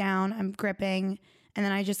 I'm down. I'm gripping, and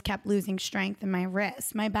then I just kept losing strength in my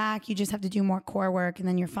wrist. My back, you just have to do more core work, and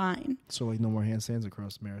then you're fine. So like no more handstands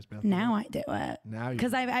across Maris bathroom. Now I do it Now you.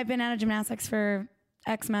 because I've been out of gymnastics for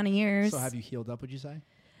X amount of years. So have you healed up? Would you say?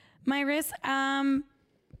 My wrist,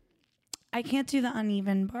 I can't do the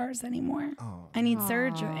uneven bars anymore. Oh. I need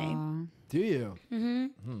surgery. Aw. Do you?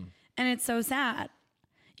 And it's so sad.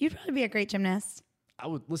 You'd probably be a great gymnast. I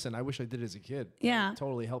would listen. I wish I did as a kid. That Yeah. would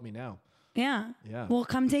totally help me now. Yeah. Yeah. Well,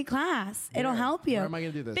 come take class. It'll Where? help you. Where am I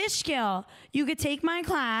gonna do this? Fishkill. You could take my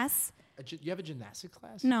class. You have a gymnastics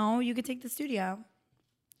class? No, you could take the studio.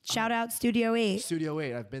 Shout out Studio 8. Studio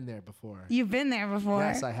 8. I've been there before. You've been there before.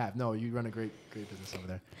 Yes, I have. No, you run a great business over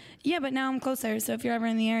there. Yeah, but now I'm closer. So if you're ever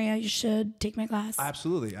in the area, you should take my class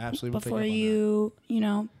Absolutely, I absolutely. will take before you up on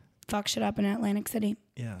you, fuck shit up in Atlantic City.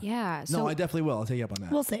 that. Yeah. Yeah. No, So, I definitely will. I'll take you up on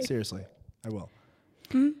that. We'll see. Seriously, I will.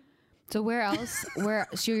 so where else?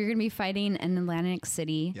 So you're gonna be fighting in Atlantic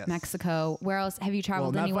City, Yes. Mexico. Where else have you Well,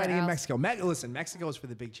 traveled not anywhere fighting else? in Mexico. Listen, Mexico is for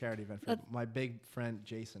the big charity event for my big friend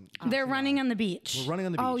Jason. They're running on the beach. We're running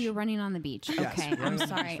on the beach. Oh, you're running on the beach. Yes, Okay, we're running I'm on the beach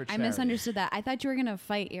sorry. for I charity. misunderstood that. I thought you were gonna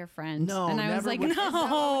fight your friend. No, and I was never like, would- no.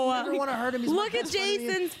 No. never want to hurt him. He's my Look at best friend in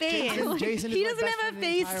the- Jason's face. Jason is He my doesn't best have a friend in the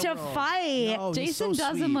face entire to world. fight. No, he's Jason so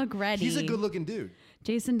doesn't sweet. look ready. He's a good-looking dude.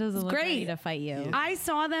 Jason doesn't look Great. ready to fight you. Yeah. I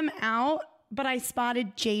saw them out but I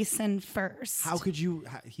spotted Jason first. How could you?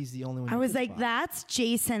 He's the only one. I you was could like, spot. that's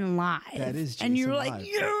Jason Live. That is And you Jason were like, Live.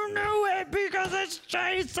 you knew it because it's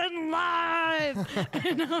Jason Live.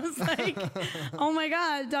 And I was like, oh my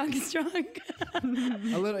God, Doug's drunk. a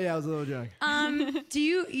little. Yeah, I was a little drunk. Do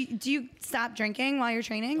you stop drinking while you're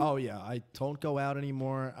training? Oh yeah, I don't go out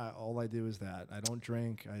anymore. All I do is that. I don't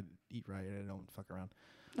drink. I eat right. I don't fuck around.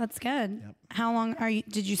 That's good. Yep. How long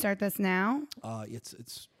did you start this now?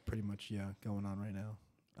 It's pretty much going on right now.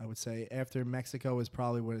 I would say after Mexico is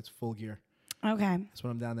probably when it's full gear. Okay. That's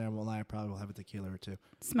when I'm down there. I won't lie. I probably will have a tequila or two.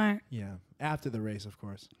 Smart. Yeah, after the race, of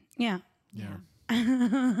course. Yeah. Yeah.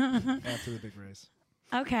 After the big race.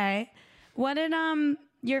 Okay. What did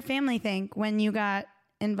your family think when you got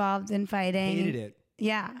involved in fighting? Hated it.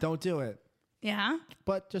 Yeah. Don't do it. Yeah.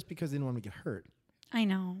 But just because they didn't want me to get hurt. I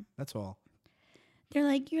know. That's all. They're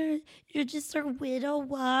like, you're just our widow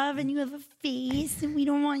love and you have a face and we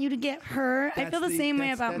don't want you to get hurt. I feel the same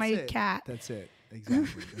way about my cat. That's it.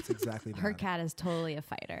 Exactly. That's exactly Her that. cat is totally a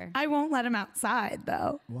fighter. I won't let him outside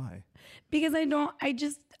though. Why? Because I don't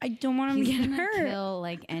want him He's to get gonna hurt. kill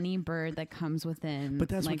like any bird that comes within. But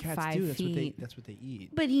that's like what cats 5 do. feet. That's what they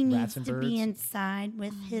eat. But he Rats needs and to birds. be inside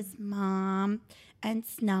with his mom and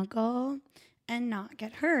snuggle and not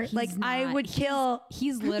get hurt. He's like I not. would kill.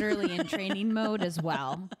 He's literally in training mode as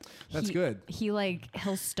well. That's good. He'll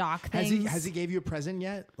stalk Has things. he gave you a present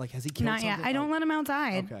yet? Like has he killed Not yet. something? I don't Oh, let him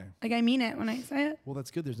outside. Okay. Like I mean it when I say it. Well,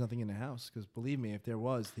 that's good. There's nothing in the house because believe me, if there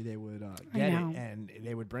was, they would get know. it and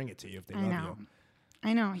they would bring it to you if they I love know. you.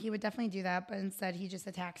 I know. He would definitely do that, but instead he just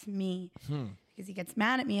attacks me Hmm. because he gets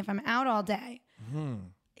mad at me if I'm out all day.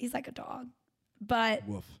 He's like a dog. But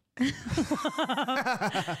Woof.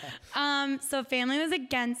 so family was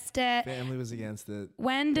against it. Family was against it.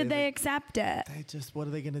 When did They- they accept it? They just, what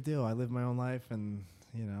are they gonna do? I live my own life, and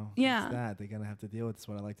Yeah. it's that they're gonna have to deal with. It's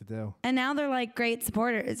what I like to do. And now they're like great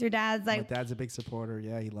supporters. Your dad's My like, dad's a big supporter.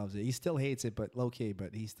 Yeah, he loves it. He still hates it, but low key.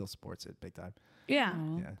 But he still supports it big time. yeah.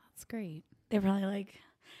 Oh, Yeah. that's great. They're probably like,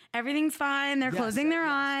 everything's fine. They're closing their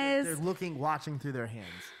eyes. They're looking, watching through their hands.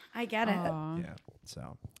 I get it. Aw. Yeah.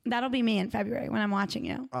 So, That'll be me in February when I'm watching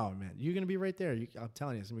you. oh man, you're gonna be right there. I'm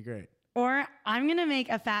telling you, it's gonna be great. Or I'm going to make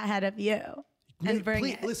a fat head of you and bring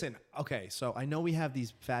Please, it. listen, okay, so I know we have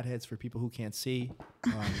these fat heads for people who can't see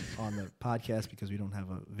on the podcast because we don't have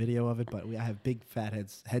a video of it, but I have big fat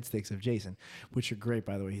head sticks of Jason, which are great,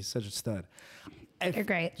 by the way. He's such a stud. If They're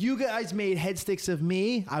great. you guys made head sticks of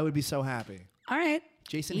me, I would be so happy. All right.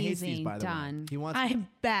 Jason hates Easy, these, by the way. done. He wants. I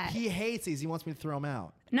bet. He hates these. He wants me to throw them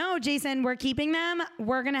out. No, Jason, we're keeping them.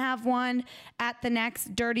 We're going to have one at the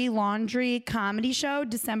next Dirty Laundry comedy show,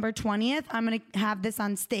 December 20th. I'm going to have this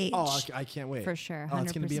on stage. Oh, I can't wait. For sure, Oh,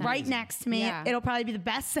 it's gonna be 100%. right amazing. next to me. Yeah. It'll probably be the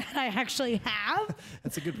best set I actually have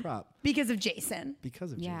That's a good prop because of Jason.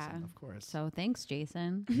 because of Yeah. Jason, of course. So thanks,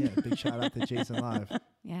 Jason. Yeah, big shout out to Jason Live.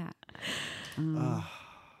 Yeah.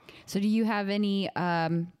 So do you have any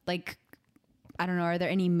like, I don't know, are there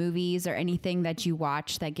any movies or anything that you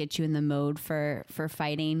watch that get you in the mode for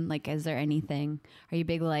fighting? Like, is there anything? Are you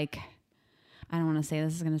big like, I don't want to say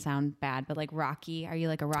this is going to sound bad, but like Rocky? Are you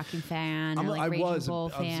like a Rocky fan or like Raging Bull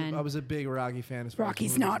fan? I was a big Rocky fan. As far as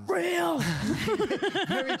Rocky's movies not and real. stuff.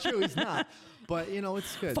 Very true. He's not. But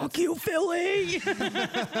it's good. Fuck you, Philly.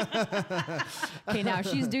 Okay, now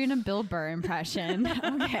she's doing a Bill Burr impression.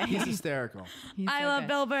 Okay. He's hysterical. He's I so love good.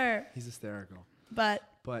 Bill Burr. He's hysterical. But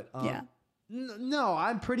But Yeah. no,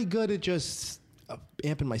 I'm pretty good at just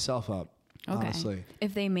amping myself up. Okay. Honestly,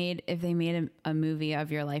 If they made a movie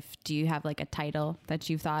of your life, do you have like a title that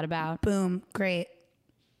you've thought about? boom, great.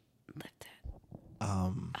 Lift it.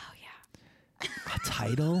 Oh yeah. a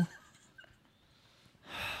title.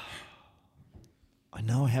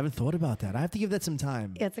 No, I haven't thought about that. I have to give that some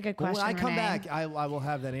time. Yeah, it's a good But question. when I come Renee. back, I will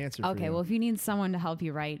have that answer. for Okay, you. well, if you need someone to help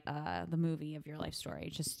you write the movie of your life story,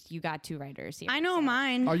 just you got 2 writers here. I know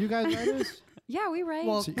mine. Are you guys writers? Yeah, we write.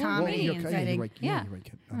 Well, So- comedy you're, and yeah, writing. you write, Yeah. you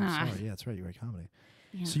write, Ah. sorry, yeah, that's right. You write comedy.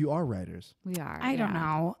 Yeah. So you are writers. We are. I don't yeah.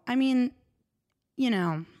 know. I mean,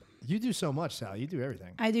 You do so much, Sal. You do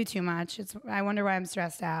everything. I do too much. I wonder why I'm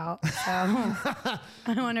stressed out. So I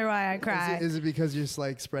wonder why I cry. Is it because you're just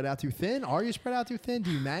like spread out too thin? Are you spread out too thin?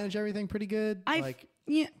 Do you manage everything pretty good?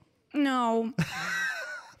 No.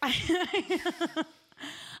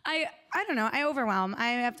 I don't know. I overwhelm. I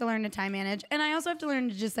have to learn to time manage, and I also have to learn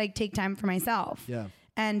to just like take time for myself. Yeah.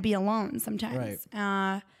 And be alone sometimes.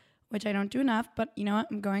 Which I don't do enough. But you know what?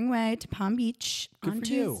 I'm going away to Palm Beach Good on for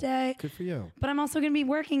Tuesday. you. Good for you. But I'm also going to be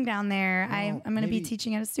working down there. Well, I'm going to be maybe-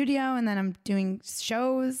 teaching at a studio, and then I'm doing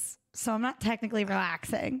shows. So I'm not technically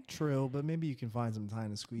relaxing. True, but maybe you can find some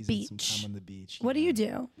time to squeeze in some Beach. time on the beach. What do you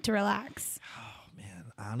do to relax? Oh man,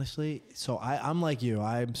 Honestly, so I'm like you.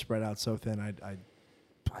 I'm spread out so thin.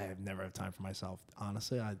 I have never have time for myself.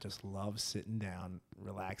 Honestly, I just love sitting down,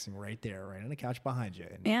 relaxing right there, right on the couch behind you,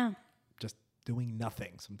 and Yeah. just doing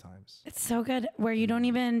nothing sometimes. It's so good where you don't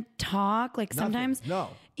even talk. Like Nothing. sometimes, No.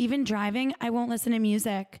 even driving, I won't listen to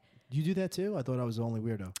music. You do that too? I thought I was the only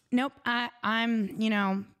weirdo. Nope. I'm,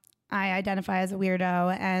 I identify as a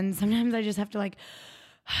weirdo, and sometimes I just have to like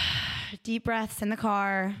deep breaths in the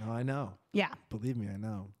car. No, I know. Yeah. Believe me, I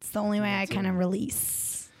know. It's the only do way that I too. kind of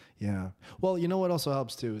release. Yeah. Well, you know what also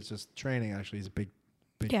helps too is just training. Actually, is a big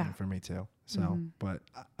Yeah. thing for me too. So, but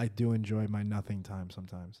I do enjoy my nothing time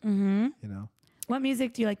sometimes. Mm-hmm. You know. What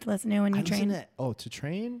music do you like to listen to when you train? To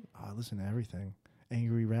train, I listen to everything.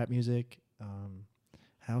 Angry rap music,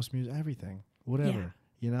 house music, everything, whatever. Yeah.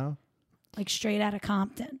 You know. Like straight out of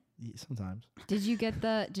Compton. Sometimes. Did you get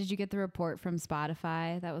the report from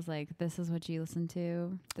Spotify that was like, this is what you listen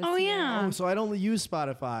to? This Oh, year? yeah. Oh, so I don't use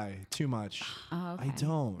Spotify too much. Oh, okay. I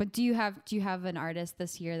don't. But do you have an artist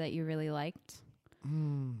this year that you really liked?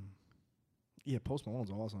 Yeah, Post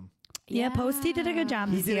Malone's awesome. Yeah, Posty did a good job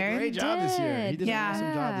He this did year. a great job this year. He did Yeah. an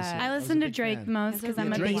awesome job this year. I was listen a to big Drake fan. most Has because a I'm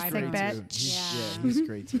a really Drake's basic great bitch. too. Yeah, he's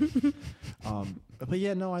great too. But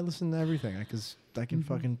yeah, no, I listen to everything because I can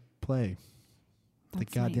fucking play the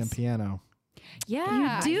That's goddamn nice. piano.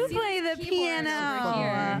 Yeah, You do I see play the keyboards piano. over Fucking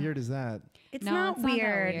here. how weird is that? It's No, not it's not that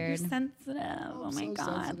weird. You're weird. sensitive. Oh my so God.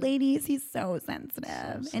 sensitive. Ladies, he's so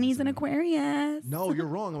sensitive. And he's an sensitive. Aquarius. No, you're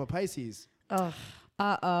wrong. I'm a Pisces. Oh.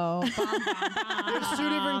 Uh-oh. There's two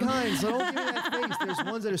different kinds. So don't give me that face. There's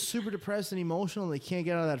ones that are super depressed and emotional and they can't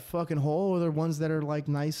get out of that fucking hole, or there are ones that are like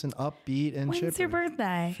nice and upbeat and When's chipper. your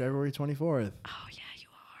birthday? February 24th. Oh, yeah, you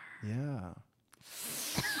are. Yeah.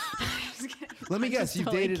 Let me guess. You've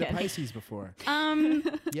totally dated a kidding. Pisces before.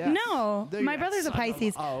 No. Yes. There My you go. brother's a Son of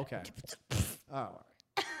Pisces. Oh, okay. Oh. all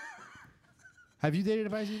right. Have you dated a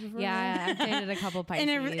Pisces before? Yeah, I've dated a couple Pisces.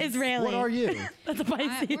 And Israeli. What are you? That's a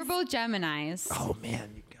Pisces. We're both Geminis. Oh man,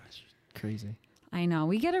 you guys are crazy. I know.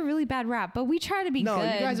 We get a really bad rap, but we try to be No,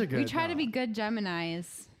 good. you guys are We good, try to no. be good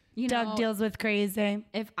Geminis. You Doug know, deals with crazy.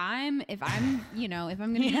 if I'm if I'm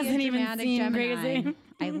gonna He be a hasn't even dramatic seen Gemini, Crazy.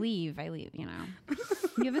 I leave, you know.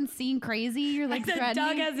 You haven't seen Crazy? You're like I said threatening.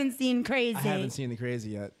 Doug hasn't seen crazy. I haven't seen the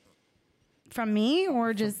crazy yet. From me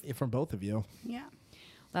or just, From both of you. yeah.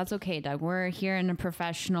 That's okay, Doug. We're here in a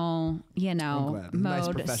professional, I'm glad. Nice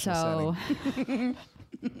mode. professional So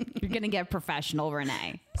you're gonna get professional,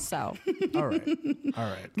 Renee. So All right. All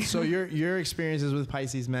right. So your experiences with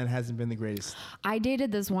Pisces men hasn't been the greatest. I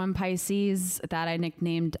dated this one Pisces that I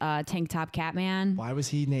nicknamed Tank Top Catman. Why was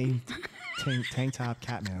he named Tank Top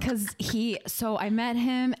Catman? Because I met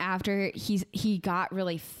him after he got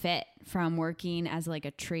really fit from working as like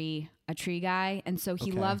a tree guy, and so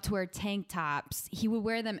he Okay. loved to wear tank tops. He would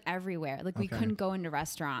wear them everywhere. Like we Okay. couldn't go into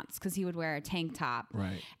restaurants because he would wear a tank top.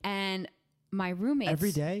 Right. And my roommates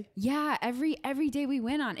Every day? Yeah, every day we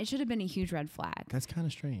went on. It should have been a huge red flag. That's kind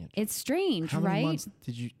of strange. It's strange, How many right? months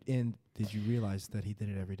did you realize that he did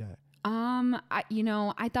it every day?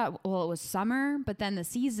 I thought, well, it was summer, but then the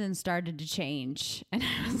season started to change. And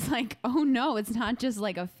I was like, oh no, it's not just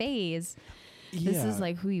like a phase. This Yeah. is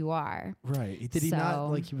like who you are. Right. Did he not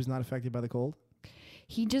So- he was not affected by the cold?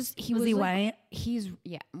 He was he like, white? He's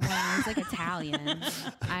well, he's like Italian.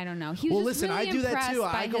 I don't know. He was Well, just listen, really I do that impressed too.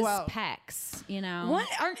 by I go his out- pecs, you know. What?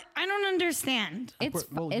 I don't understand. It's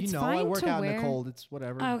Well, it's you know, fine I work to out wear. in the cold. It's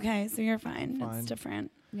whatever. Okay, so you're fine. Fine. It's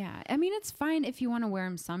different. Yeah, I mean it's fine if you want to wear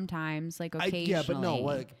them sometimes, like occasionally. Yeah, but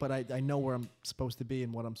no. But I know where I'm supposed to be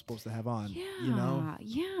and what I'm supposed to have on. Yeah, You know.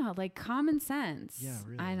 yeah, like common sense. Yeah,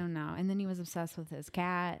 really. I don't know. And then he was obsessed with his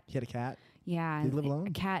cat. He had a cat. Yeah, Did he live alone?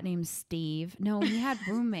 A cat named Steve. No, he had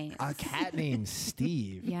roommates. A cat named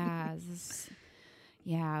Steve.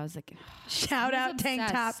 Yeah, I was like, Shout out Tank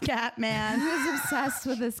Top obsessed. Cat I Man. was obsessed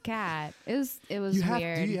with this cat. It was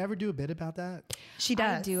weird. Do you ever do a bit about that? She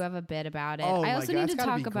does. I do have a bit about it. Oh I my also God, need it's to gotta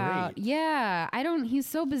talk be about. great. Yeah, I don't. He's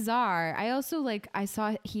so bizarre. I also I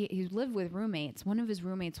saw he lived with roommates. One of his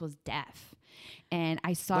roommates was deaf, and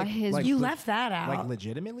I saw his. You left that out. Like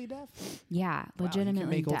legitimately deaf? Yeah, Wow, legitimately he can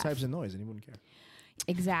make deaf. all types of noise and he wouldn't care.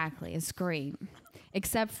 Exactly. It's great.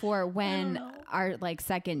 Except for when our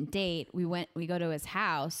second date, we go to his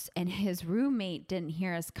house and his roommate didn't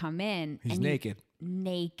hear us come in. He's and naked.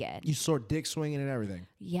 Naked. You saw dick swinging and everything.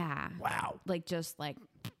 Yeah. Wow. Just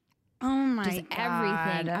oh my just God.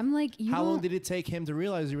 everything. I'm like, you How long don't- did it take him to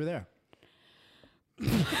realize you were there?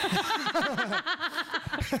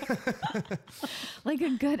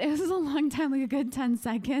 it was a long time, like a good 10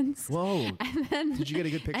 seconds. Whoa. And then, Did you get a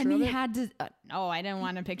good picture and of he it? had to, no, I didn't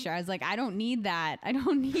want a picture. I was like, I don't need that. I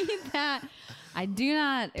don't need that. I do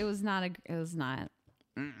not, it was not.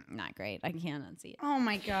 not great. I cannot see it. Oh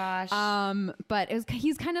my gosh. But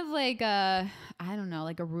he's kind of like I don't know,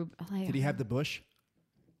 like a like, Did he have the bush?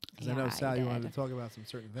 Because I know Yeah, Sal, he you wanted did. to talk about some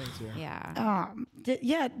certain things here. Yeah.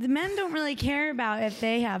 Yeah, the men don't really care about if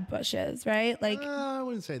they have bushes, right? Like, I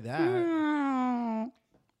wouldn't say that. oh,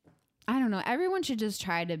 I don't know. Everyone should just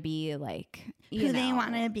try to be like who they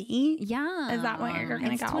want to be. Yeah. Is that what you're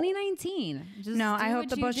gonna It's go? 2019. Just No, do I hope what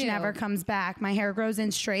the you bush do. never comes back. My hair grows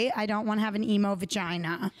in straight. I don't want to have an emo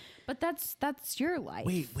vagina. But that's your life.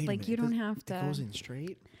 Wait a like minute. you don't Does- have to. It goes in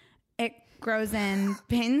straight? It grows in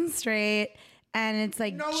pin straight, and it's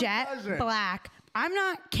like No, it jet doesn't. black. I'm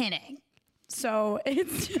not kidding. So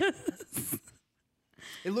it's just,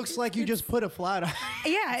 It looks like you just put a flat on.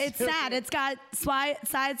 yeah, it's sad. It's got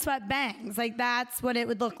side swept bangs. Like that's what it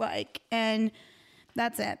would look like, and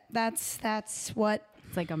that's it. That's what.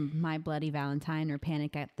 It's like a My Bloody Valentine or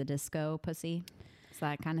Panic at the Disco pussy. It's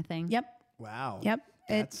that kind of thing. Yep, Wow. yep.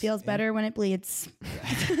 It That's feels better when it bleeds.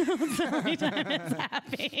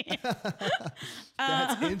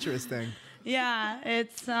 That's interesting. Yeah,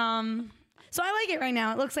 it's So I like it right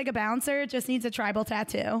now. It looks like a bouncer. It just needs a tribal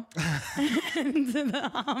tattoo.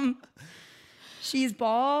 And, she's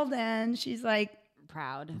bald and she's like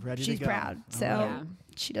Proud. Ready she's to go. proud. So Yeah.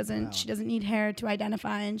 she doesn't need hair to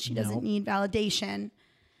identify, and she doesn't Nope. need validation.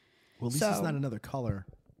 Well, at least So- it's not another color.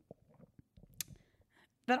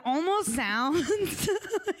 That almost sounds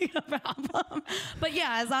like a problem. But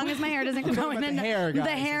yeah, as long as my hair doesn't grow in about the another hair, guys.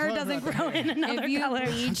 the I'm hair talking doesn't about the grow in another If you color.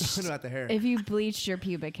 bleached, What about the hair? if you bleached your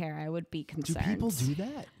pubic hair, I would be Do concerned. people do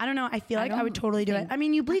that? I don't know. I feel I like I would don't totally do it. think- I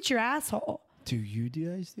mean, you bleach your asshole. Do you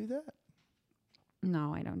guys do that?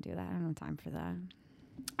 No, I don't do that. I don't have time for that.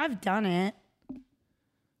 I've done it.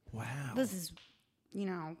 Wow. This is,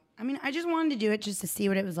 I mean, I just wanted to do it just to see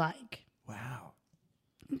what it was like. Wow.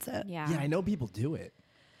 That's it. Yeah. Yeah, I know people do it.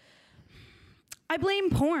 I blame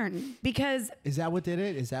porn because Is that what did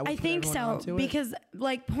it? Is that what I put think everyone so onto it? because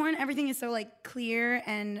like porn, everything is so like clear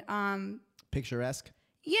and Picturesque.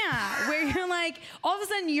 yeah, where you're like all of a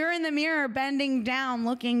sudden you're in the mirror bending down,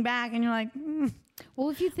 looking back, and you're like, Well,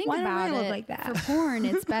 if you think Why don't I about look it, like that? for porn,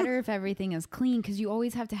 it's better if everything is clean because you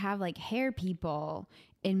always have to have like hair people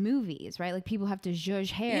in movies, right? Like people have to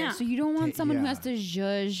zhuzh hair, Yeah. so you don't want someone who yeah. has to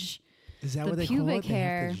zhuzh. Is that The what they call pubic it? They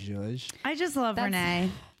hair. have to zhuzh? I just love That's-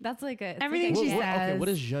 Renee. That's like a it's Everything like she a, says. Okay, what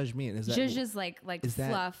does zhuzh mean? Is that Zhuzh is like is that-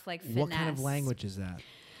 fluff, like finesse. what kind of language is that?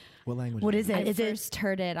 What language? What is I it? Is it first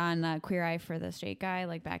heard it on Queer Eye for the Straight Guy,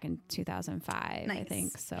 like back in 2005, I Nice.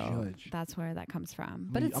 think. So Zhuzh. that's where that comes from.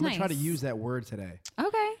 But I'm it's gonna nice. try to use that word today.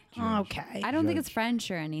 Okay. okay? I don't think Zhuzh. it's French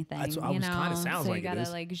or anything. That's what I you was know, kinda sounds so like you it gotta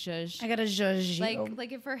is. like zhuzh. I gotta judge you.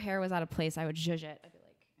 Like if her hair was out of place, I would zhuzh it. I'd be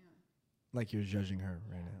like, Like you're judging her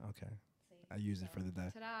right now. Okay. I use it for the day.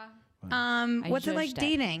 ta-da. Um, I what's it like judged it.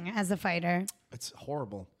 dating as a fighter? It's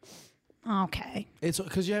horrible. Okay. It's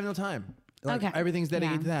because you have no time. Like Okay. everything's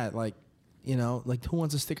dedicated Yeah. to that. Like, like who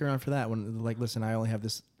wants to stick around for that when like, listen, I only have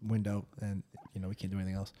this window and we can't do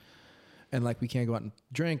anything else. And like we can't go out and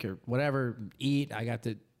drink or whatever, eat.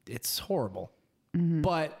 It's horrible.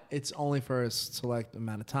 But it's only for a select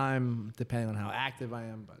amount of time, depending on how active I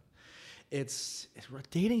am. But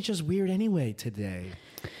dating's just weird anyway today.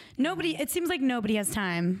 It seems like nobody has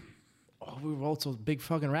time. Oh, we're also a big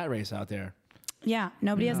fucking rat race out there. Yeah,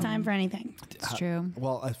 nobody has time for anything. It's true.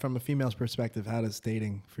 Well, from a female's perspective, how does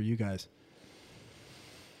dating for you guys?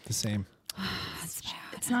 The same.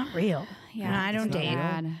 It's not real. Yeah, And I don't it's date.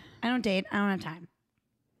 bad. I don't date. I don't have time.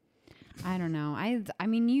 I don't know. I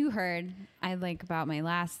mean, you heard about my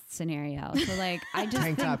last scenario. So like, I just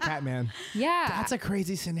Tank top Catman. yeah. That's a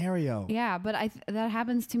crazy scenario. yeah, but that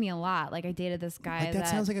happens to me a lot. Like I dated this guy Like that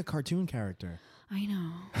sounds like a cartoon character. I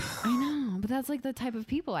know, but that's like the type of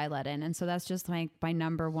people I let in, and so that's just like my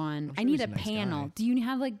number one. sure I need he's a a nice panel. guy.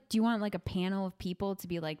 Do you want like a panel of people to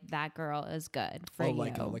be like that girl is good for you?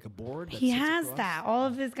 like a board. That He sits has across? that. All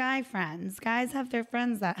of his guy friends. Guys have their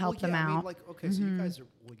friends that help Well, them yeah, I mean, out. like, okay, so you guys are.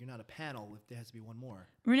 Well, you're not a panel. If there has to be one more.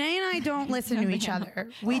 Renee and I don't listen to each other.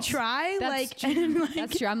 We try, That's like, true. and, like,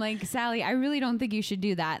 That's true. I'm like, Sally, I really don't think you should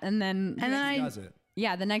do that. And then and then He I, does it.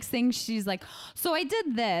 yeah, the next thing she's like, so I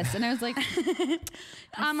did this, and I was like,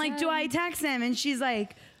 I'm like, do I text him? And she's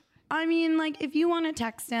like, I mean, like, if you want to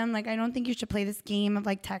text him, like, I don't think you should play this game of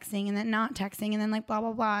like texting and then not texting and then like blah,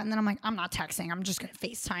 blah, blah. And then I'm like, I'm not texting. I'm just going to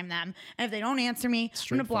FaceTime them. And if they don't answer me, I'm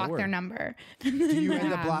going to block their Straightforward. number. Do you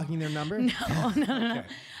end up Yeah. blocking their number? No. Okay.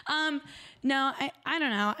 No, I don't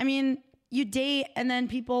know. I mean, you date and then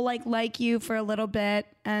people like you for a little bit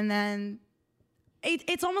and then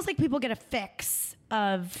it's almost like people get a fix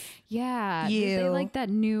of Yeah, they you. like that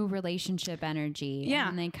new relationship energy. Yeah.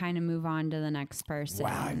 And they kind of move on to the next person.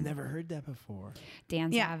 Wow, I've never heard that before.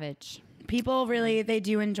 Dan Yeah. Savage. people really, they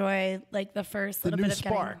do enjoy like the first little new bit of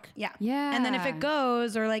getting- spark. yeah. Yeah. And then if it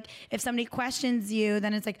goes, or like if somebody questions you,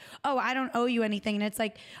 then it's like, oh, I don't owe you anything. And it's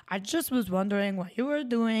like, I just was wondering what you were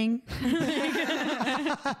doing.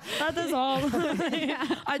 That is all.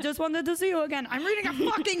 I just wanted to see you again. I'm reading a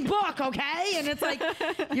fucking book, okay? And it's like,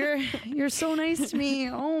 you're so nice to me.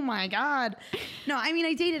 Oh my God. No, I mean,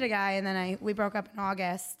 I dated a guy and then we broke up in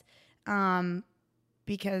August.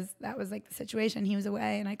 Because that was like the situation. He was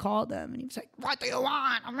away and I called him and he was like, what do you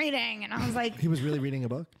want? I'm reading. And I was like, He was really reading a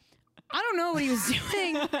book? I don't know what he was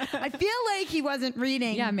doing. I feel like he wasn't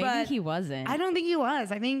reading. Yeah, maybe but he wasn't. I don't think he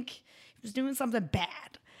was. I think he was doing something bad.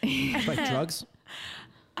 Like drugs?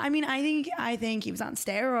 I mean, I think he was on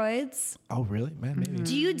steroids. Oh, really? Man, maybe.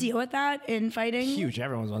 Do you deal with that in fighting? Huge.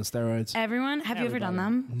 Everyone's on steroids. Everyone? Have you ever done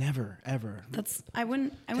them? Never, ever. I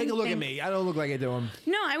wouldn't Take a look think, at me. I don't look like I do them.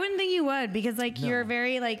 No, I wouldn't think you would because like No. you're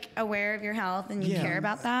very like aware of your health and you care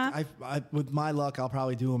about that. I, with my luck, I'll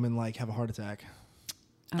probably do them and like have a heart attack.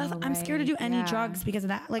 I'm scared to do any drugs because of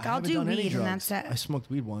that. Like I I'll haven't do done any weed and drugs. that's I it. smoked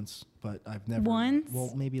weed once, but I've never. Once?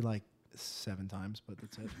 Well, maybe like 7 times, but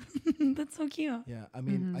that's it. That's so cute. Yeah, I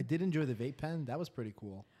mean, I did enjoy the vape pen. That was pretty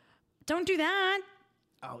cool. Don't do that.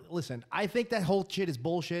 Oh, listen, I think that whole shit is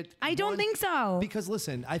bullshit. I don't think so. Because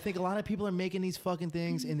listen, I think a lot of people are making these fucking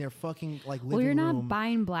things in their fucking like living Well, you're room. not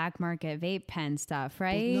buying black market vape pen stuff, Well,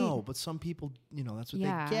 right? no, but some people, that's what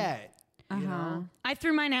Yeah. they get. You know? I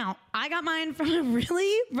threw mine out. I got mine from a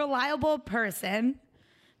really reliable person.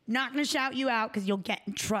 Not gonna shout you out because you'll get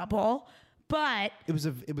in trouble. But It was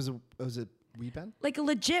a weed pen. like a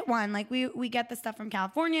legit one. Like we get the stuff from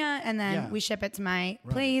California and then Yeah. we ship it to my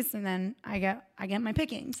place and then I get my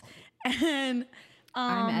pickings. And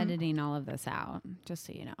I'm editing all of this out, just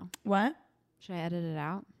so you know. what? Should I edit it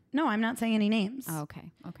out? No, I'm not saying any names. Oh,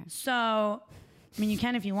 okay. Okay. So, I mean, you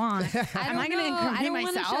can if you want. Am I going to I incriminate don't want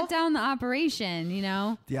to myself? shut down the operation, you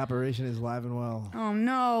know? The operation is live and well. Oh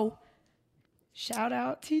no! Shout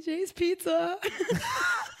out TJ's Pizza.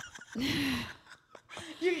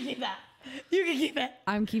 You can keep that. You can keep it.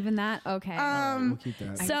 I'm keeping that. Okay. We'll keep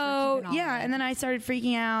that. I- So keeping all yeah, of it. and then I started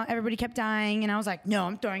freaking out. Everybody kept dying, and I was like, "No,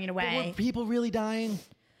 I'm throwing it But away." were people really dying?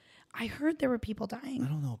 I heard there were people dying. I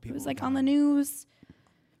don't know. It People was were like on the dying. news.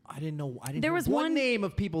 I didn't know. There know was one one- name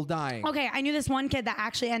of people dying. Okay, I knew this one kid that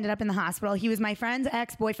actually ended up in the hospital. He was my friend's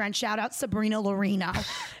ex-boyfriend. Shout out Sabrina Loreno.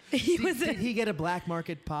 He was. Did he get a black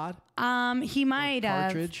market pod? He might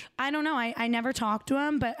have. cartridge? I don't know. I never talked to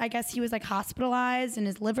him, but I guess he was like hospitalized and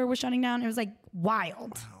his liver was shutting down. It was like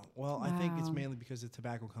wild. Well, I think it's Wow. mainly because the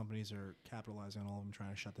tobacco companies are capitalizing on all of them, trying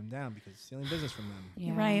to shut them down because it's stealing business from them.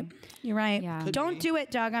 You're right. You're right. Yeah. Could Don't be. do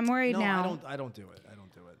it, Doug. I'm worried No, now. I don't do it. I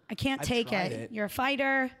don't do it. I can't I've take tried it. You're a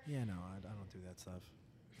fighter. Yeah, no, I don't do that stuff.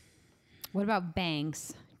 What about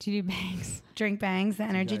bangs? Do you do bangs? Drink bangs, the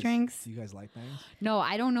energy drinks. Do you guys like bangs? No,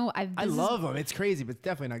 I don't know. I love them. It's crazy, but it's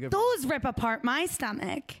definitely not good. Those rip apart my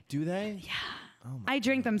stomach. Do they? Yeah. I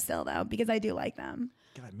drink them still though because I do like them.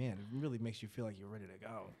 God, man, it really makes you feel like you're ready to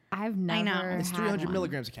go. I've never. know. It's had 300 one.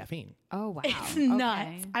 milligrams of caffeine. Oh wow. It's Okay.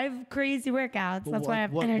 nuts. I have crazy workouts. That's why I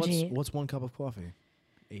have energy. What's one cup of coffee?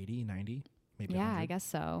 80, 90? Maybe Yeah, 100? I guess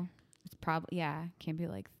so. It's probably can't be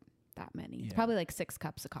like that many. It's Yeah. probably like 6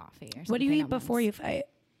 cups of coffee or something. What do you eat at before once. you fight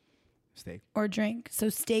Steak. or drink? So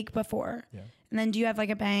steak before. Yeah. And then do you have like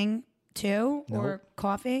a bang too or Nope.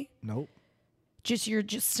 coffee? Nope. Just your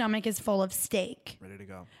stomach is full of steak. Ready to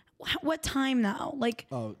go. What time though? Like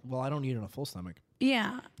Oh, well, I don't eat on a full stomach.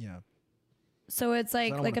 yeah. Yeah. So it's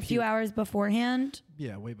like don't a wanna few puke. hours beforehand.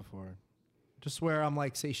 Yeah, way before. Just where I'm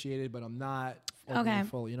like satiated, but I'm not overly Okay.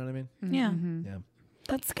 full. You know what I mean? Yeah. Yeah.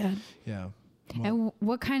 That's good. Yeah. And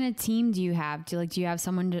what kind of team do you have? Do you have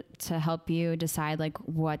someone to help you decide like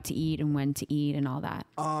what to eat and when to eat and all that?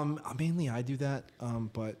 Mainly I do that.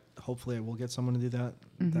 But hopefully I will get someone to do that.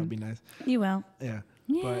 That would be nice. You will. Yeah.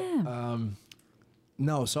 Yeah. But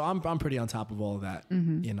no, so I'm pretty on top of all of that.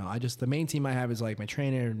 You know, the main team I have is like my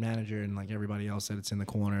trainer, manager, and like everybody else that's in the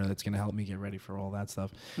corner that's gonna help me get ready for all that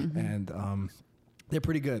stuff. And they're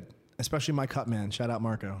pretty good. Especially my cut man. Shout out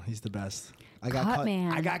Marco. He's the best. I got Cut cut.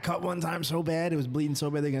 man. I got cut one time so bad. It was bleeding so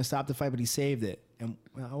bad they're gonna stop the fight, but he saved it. And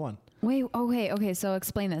I won. Wait, okay. So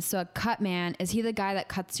explain this. So a cut man, is he the guy that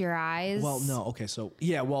cuts your eyes? Well, no. Okay, so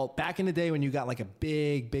yeah. Well, back in the day when you got like a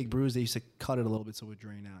big bruise, they used to cut it a little bit so it would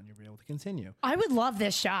drain out, and you'd be able to continue. I would love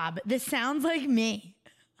this job. This sounds like me.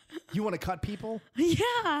 You want to cut people?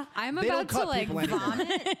 Yeah. I'm They don't about to cut like people anymore.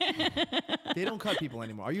 vomit. They don't cut people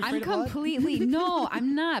anymore. Are you I'm afraid of blood? completely no,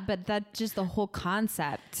 I'm not. But that just the whole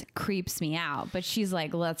concept creeps me out. But she's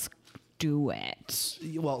like, let's do it.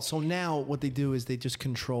 Well, so now what they do is they just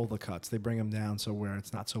control the cuts. They bring them down so where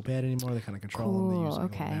it's not so bad anymore. They kind of control them. They use Cool,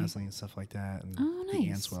 like okay. Vaseline and stuff like that. And Oh, the ant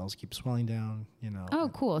nice. swells keep swelling down. You know.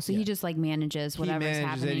 Oh, cool. So Yeah. he just like manages whatever's he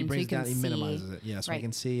manages happening. it. He so brings you can down. He see. minimizes it. Yeah, so I Right.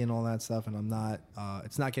 can see and all that stuff. And I'm not.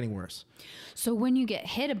 It's not getting worse. So when you get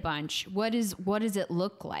hit a bunch, what does it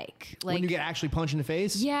look like? Like When you get actually punched in the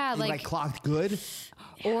face. Yeah, and, like- clocked good.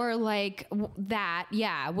 or like that.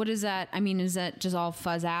 Yeah. What is that? I mean, is that just all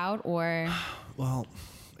fuzz out or? Well,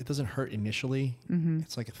 it doesn't hurt initially. Mm-hmm.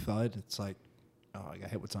 It's like a thud. It's like, oh, I got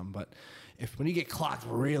hit with something. But when you get clocked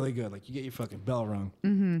really good, like you get your fucking bell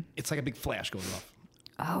rung, it's like a big flash goes off.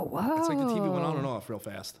 Oh, whoa. It's like the TV went on and off real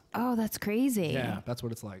fast. Oh, that's crazy. Yeah, that's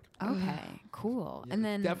what it's like. Okay. Cool. And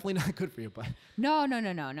then Definitely not good for you, but no,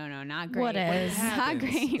 not great. What is? Not happens.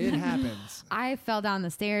 great. It happens. I fell down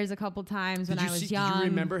the stairs a couple times when I was young. Did you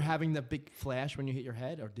remember having the big flash when you hit your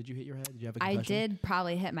head, or did you hit your head? Did you have a I concussion? did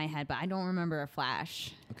probably hit my head, but I don't remember a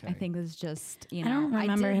flash. Okay. I think it was just, I don't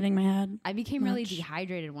remember did- hitting my head. I became really much.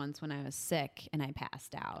 dehydrated once when I was sick and I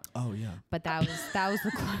passed out. Oh yeah, But that was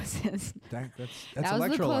the closest. that's That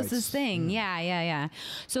was the electrolytes. closest thing. Yeah.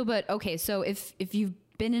 So, but okay. So if you've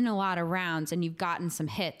been in a lot of rounds and you've gotten some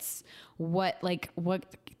hits, what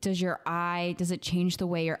does does it change the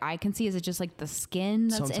way your eye can see? Is it just like the skin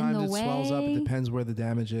that's Sometimes in the it way? swells up. It depends where the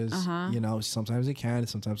damage is. Uh-huh. You know, sometimes it can.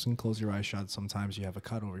 Sometimes you can close your eyes shut. Sometimes you have a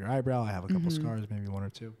cut over your eyebrow. I have a couple scars, maybe one or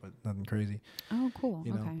two, but nothing crazy. Oh, cool.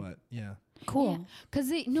 You know, okay. but yeah. Cool. Because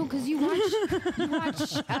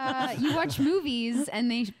you watch movies and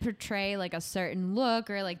they portray like a certain look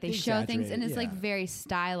or like they show things and Exaggerate, it's like yeah. very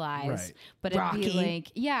stylized. Right. But it'd Rocky. be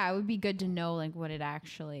like, yeah, it would be good to know like what it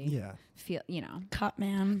actually Yeah. feel, you know. Cut,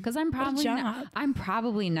 man. Because I'm What a job.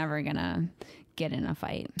 probably never gonna get in a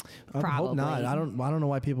fight. I hope not. I don't know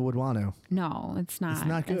why people would want to. No, it's not. It's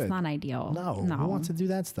not good. It's not ideal. No. Who wants to do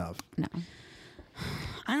that stuff? No.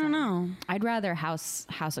 I don't know. I'd rather House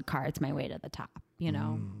of Cards my way to the top. You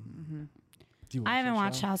know, Do you watch I haven't that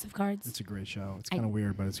watched show? House of Cards. It's a great show. It's kind of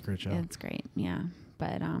weird, but it's a great show. it's great. Yeah,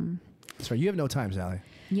 but Sorry, you have no time, Sally.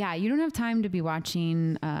 yeah, you don't have time to be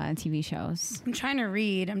watching TV shows. I'm trying to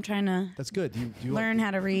read. I'm trying to That's good. Do you learn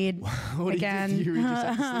how to read what again. Do you read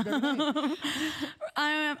yourself to sleep every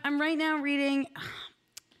night? I'm right now reading.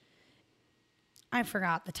 I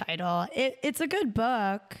forgot the title. It's a good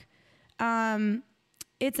book.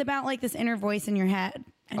 It's about like this inner voice in your head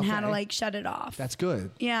and how to Okay. like shut it off. That's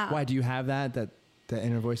good. Yeah. Why do you have that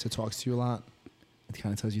inner voice that talks to you a lot? It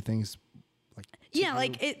kind of tells you things like Yeah,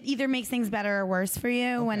 like it either makes things better or worse for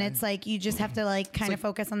you when Okay. it's like you just have to like kind like- of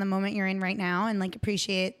focus on the moment you're in right now and like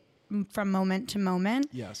appreciate from moment to moment.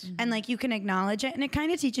 yes. And like you can acknowledge it and it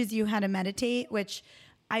kind of teaches you how to meditate, which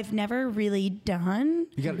I've never really done.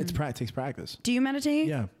 You got it takes practice. Do you meditate?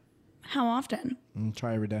 Yeah. How often?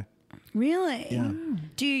 Try every day. Really? Yeah.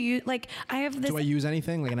 Do you use like I have this Do I use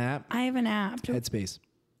anything like an app? I have an app. Headspace.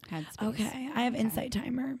 Headspace. Okay. I have Insight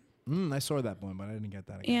Timer. I saw that one, but I didn't get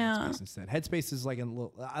that. I got Yeah. Headspace instead. Headspace is like a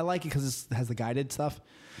little. I like it because it has the guided stuff,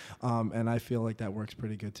 and I feel like that works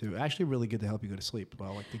pretty good too. Actually, really good to help you go to sleep.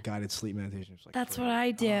 Well, like the guided sleep meditation. Is like That's great. what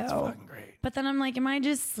I do. It's fucking great. But then I'm like, am I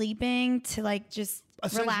just sleeping to like just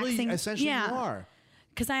relaxing? Essentially, yeah. you are.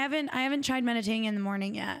 Because I haven't tried meditating in the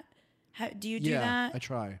morning yet. Do you do that? I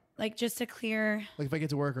try. Like just to clear. Like if I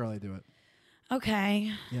get to work early, I do it.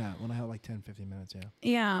 Okay. Yeah, when I have like 10, 15 minutes. Yeah,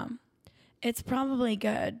 Yeah. It's probably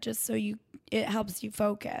good just so it helps you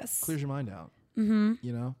focus. clears your mind out. Mm-hmm.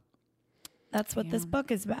 You know. That's what this Yeah.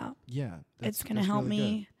 book is about. Yeah, It's going to help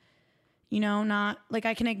really me, not like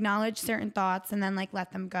I can acknowledge certain thoughts and then like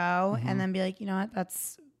let them go Mm-hmm. and then be like, you know what,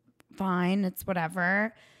 that's fine. It's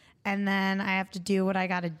whatever. And then I have to do what I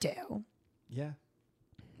got to do. Good. Yeah,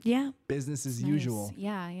 Yeah. business as Nice. usual.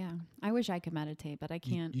 Yeah. I wish I could meditate, but I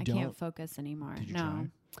can't. you I can't don't? focus anymore. Did you no.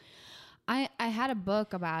 I had a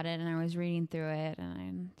book about it and I was reading through it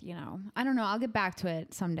and I don't know. I'll get back to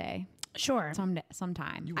it someday. Sure.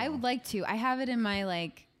 Sometime. You I will. would like to. I have it in my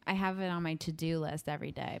I have it on my to-do list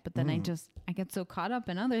every day, but then I get so caught up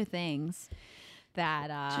in other things that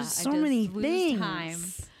Just I so many lose things.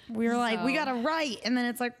 time. We were like, we So- got to write. And then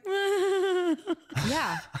it's like,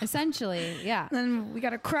 Yeah, essentially, yeah. then we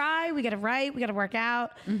got to cry. We got to write. We got to work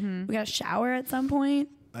out. We got to shower at some point.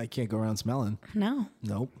 I can't go around smelling. No.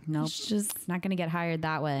 Nope. Nope. It's just, It's not going to get hired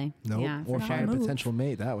that way. Nope. Yeah, Or for find sure. a potential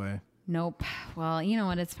mate that way. Nope. Well, you know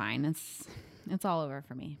what? It's fine. It's all over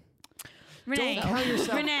for me. Renee, Don't count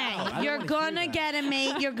yourself Renee, out. I don't you're wanna gonna hear that. get a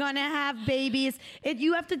mate. You're gonna have babies.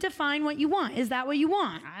 You have to define what you want. Is that what you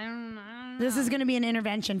want? I don't know. This is gonna be an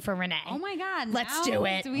intervention for Renee. Oh my God! Let's now? do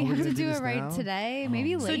it. Do we Are we have gonna to do do this it right now? today?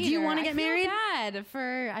 Maybe So later. do you wanna get married?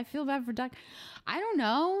 I feel bad for Doc. I don't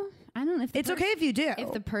know. I don't know if It's okay if you do.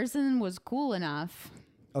 if the person was cool enough.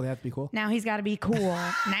 Oh, they have to be cool. Now he's got to be cool.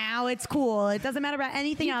 Now it's cool. It doesn't matter about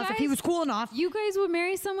anything You else. If he guys- was cool enough. You guys would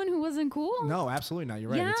marry someone who wasn't cool? No, absolutely not.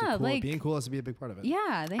 You're right. It's a Yeah, cool, like- being cool has to be a big part of it.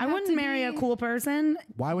 Yeah, they I have wouldn't to marry a be- cool person.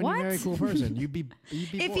 Why wouldn't you marry a What? cool person? You'd be If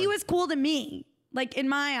he bored. was cool to me, like in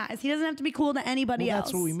my eyes, he doesn't have to be cool to anybody Well, else.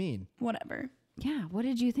 that's what we mean. Whatever. Yeah, what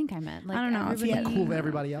did you think I meant? Like I don't know if he had- everybody- Cool to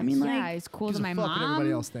everybody else. I mean, like, yeah, he's cool Gives to a my fuck what everybody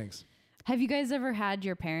mom. else thinks. Have you guys ever had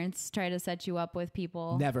your parents try to set you up with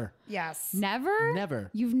people? Never. yes. Never?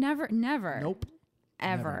 Never. You've never? Nope.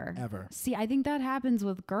 Ever. Never, ever. See, I think that happens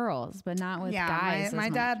with girls, but not with guys. my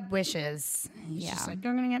as much. dad wishes. He's just Yeah. like,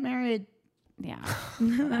 you're gonna get married. Yeah.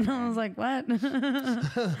 And I was like, what?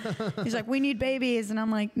 He's like, we need babies. And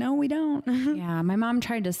I'm like, no, we don't. Yeah. My mom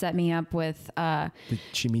tried to set me up with Did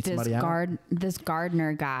she meet this somebody out? this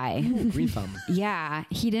gardener guy. Green thumb. Yeah.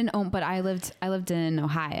 He didn't own, but I lived in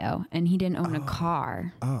Ohio and he didn't own a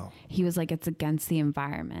car. Oh. He was like, it's against the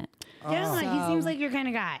environment. Yeah, he seems like your kind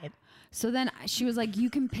of guy. So then she was like, you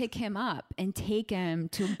can pick him up and take him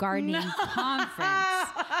to a gardening conference.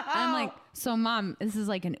 And I'm like, so mom, this is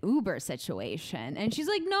like an Uber situation. And she's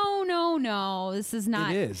like, no, this is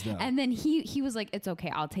not. It is, though. And then he was like, it's okay,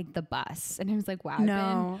 I'll take the bus. And I was like, wow, I've No.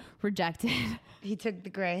 been rejected. He took the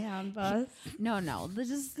Greyhound bus. no, this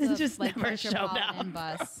is It the, just like never showed Metropolitan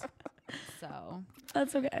up. bus. So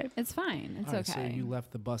That's okay. it's fine. It's All right, okay. So you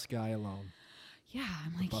left the bus guy alone. Yeah,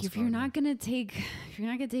 I'm like, bus if you're not gonna take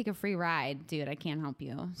a free ride, dude, I can't help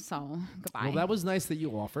you. So goodbye. Well, that was nice that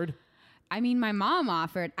you offered. I mean, my mom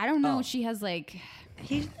offered. I don't know. Oh. She has like,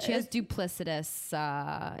 He, she has duplicitous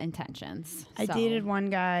intentions. I So- dated one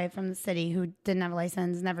guy from the city who didn't have a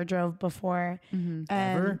license, never drove before.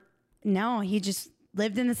 Ever? No, he just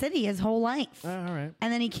lived in the city his whole life. All right.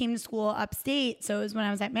 And then he came to school upstate. So it was when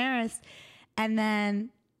I was at Marist. And then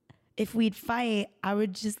if we'd fight, I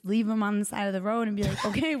would just leave him on the side of the road and be like,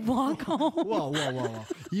 okay, walk home. Whoa.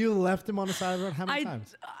 You left him on the side of the road how many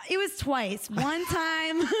times? It was twice. One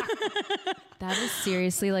time. That is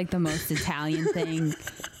seriously like the most Italian thing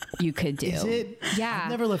you could do. Is it? Yeah.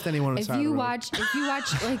 I've never left anyone on the If side of the you road. watch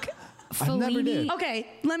like I've never did. Fellini, Okay,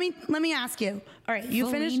 let me ask you. All right,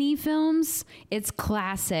 you finished? Fellini films, it's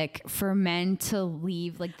classic for men to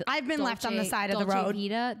leave. Like the I've been left on the side of the road.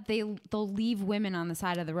 Vita, they'll leave women on the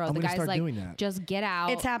side of the road. I'm the gonna guy's start like, doing that. just get out.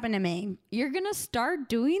 It's happened to me. You're gonna start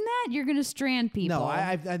doing that. You're gonna strand people. No,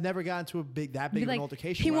 I've never gotten to that big of like, an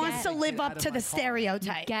altercation. He where wants I'm to like, live "Get up out of to my the car."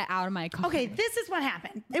 stereotype. Get out of my car. Okay, this is what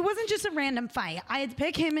happened. It wasn't just a random fight. I had to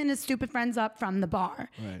pick him and his stupid friends up from the bar.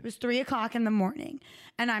 Right. It was 3:00 in the morning.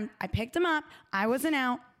 And I picked him up. I wasn't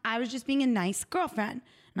out. I was just being a nice girlfriend.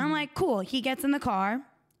 And I'm like, cool. He gets in the car.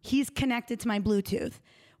 He's connected to my Bluetooth.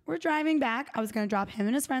 We're driving back. I was going to drop him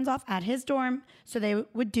and his friends off at his dorm so they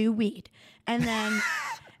would do weed. And then,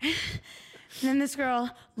 and then this girl,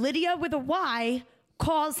 Lydia with a Y,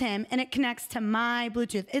 calls him and it connects to my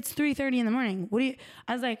Bluetooth. It's 3:30 in the morning.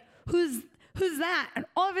 I was like, who's that? And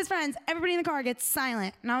all of his friends, everybody in the car gets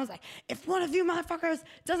silent. And I was like, if one of you motherfuckers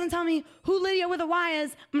doesn't tell me who Lydia with a Y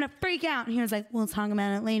is, I'm going to freak out. And he was like, we'll talk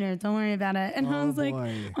about it later. Don't worry about it. And I Oh, was like,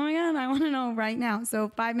 boy. oh my God, I want to know right now.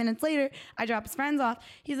 So 5 minutes later, I drop his friends off.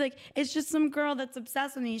 He's like, it's just some girl that's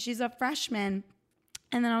obsessed with me. She's a freshman.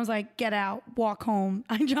 And then I was like, get out, walk home.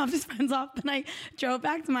 I dropped his friends off. Then I drove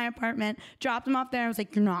back to my apartment, dropped him off there. I was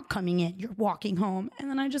like, you're not coming in. You're walking home. And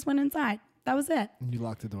then I just went inside. That was it. And you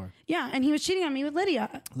locked the door. Yeah. And he was cheating on me with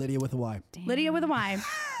Lydia. Lydia with a Y. Lydia with a Y.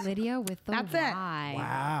 Lydia with the That's it. Y.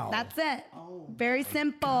 Wow. That's it. Very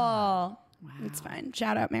simple. It's fine.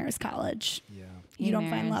 Shout out Marist College. Yeah. You Hey, don't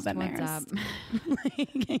find Marist, love at what's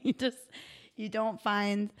Marist. up? you don't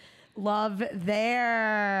find love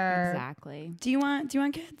there. Exactly. Do you want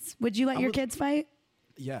kids? Would you let your would- kids fight?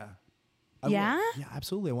 Yeah. I Yeah? would. Yeah,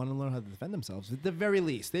 absolutely. I want to learn how to defend themselves at the very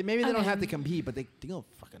least. Maybe they don't have to compete, but they don't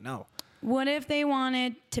fucking know. What if they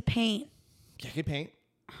wanted to paint? Yeah, they can paint,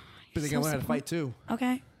 but they're so gonna learn how to fight too.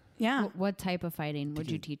 Okay. Yeah. What type of fighting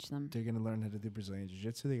would you teach them? They're gonna learn how to do Brazilian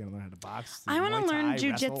jiu-jitsu. They're gonna learn how to box. I wanna Muay learn Thai, wrestle,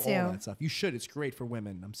 jiu-jitsu. all that stuff. You should. It's great for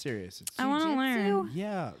women. I'm serious. It's, I want to Jiu-jitsu? learn.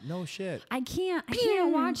 yeah, no shit. I can't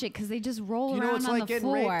watch it because they just roll You know around it's on like the getting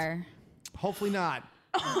floor. Hopefully not.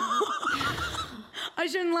 I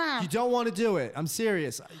shouldn't laugh. You don't want to do it. I'm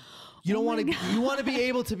serious. You don't want to. You want to be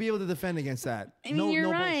able to defend against that. I mean, you're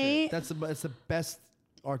bullshit. right. That's the best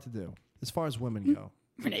art to do as far as women go.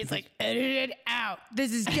 Renee's like, edit it out.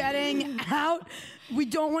 This is getting out. We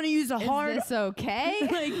don't want to use a hard. Is this okay?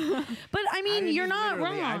 Like, but I mean, you're not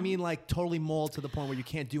wrong. I mean, like totally mauled to the point where you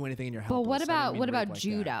can't do anything in your house. But what about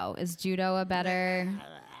judo? Is judo a better?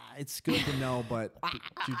 It's good to know, but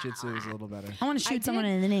jujitsu is a little better. I want to shoot someone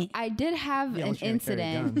in the knee. I did have Yeah, an unless you're gonna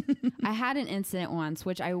carry a incident. I had an incident once,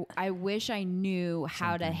 which I wish I knew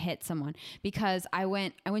how to hit someone, because I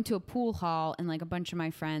went to a pool hall and like a bunch of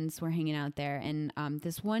my friends were hanging out there, and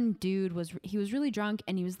this one dude was really drunk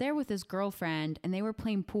and he was there with his girlfriend and they were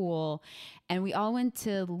playing pool, and we all went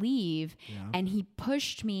to leave, and he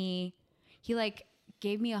pushed me. He like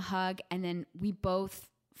gave me a hug and then we both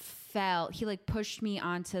fell. He like pushed me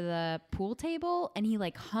onto the pool table and he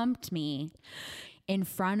like humped me in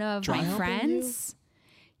front of Dry my humping friends.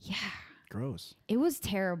 Yeah. Gross. It was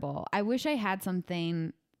terrible. I wish I had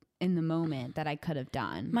something in the moment that I could have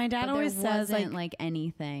done. My dad but always there says, wasn't, like,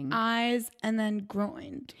 anything. Eyes and then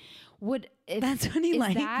groin. That's what he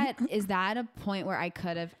liked. Is that a point where I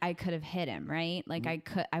could have hit him, right? Like I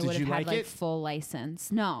Did would have you had like like it? full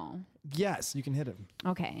license. No. Yes, you can hit him.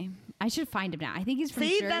 Okay. I should find him now. I think he's from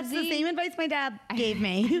See, Jersey. that's the same advice my dad gave I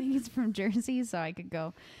me. think he's from Jersey, so I could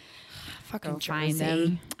go Fucking find Jersey.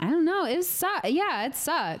 him. I don't know. It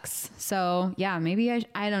sucks. So yeah, maybe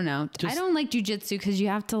I don't know. I don't like jujitsu because you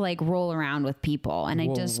have to like roll around with people, and I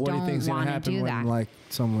just what do you don't think's gonna want to happen do when that. like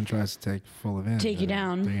someone tries to take full advantage? Take you of it?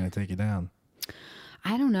 down. They're gonna take you down.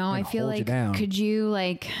 I don't know. I Gonna feel hold you like down. could you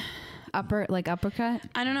like uppercut?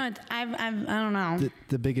 I don't know. I don't know.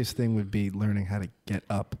 The biggest thing would be learning how to get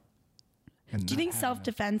up. And Do you not think having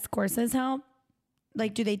self-defense courses help?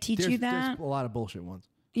 Like, do they teach There's you that? There's a lot of bullshit ones.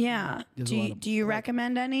 Yeah. There's a lot of- Do you like-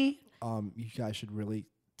 recommend any? You guys should really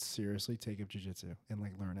seriously take up jujitsu and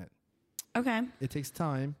like learn it. Okay. It takes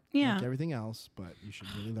time, Yeah. like everything else, but you should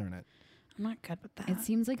really learn it. I'm not good with that. It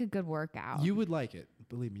seems like a good workout. You would like it,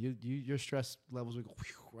 believe me. Your stress levels would go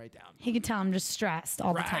right down. He could tell I'm just stressed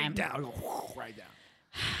all the time. Right down, go right down.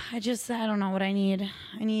 I don't know what I need.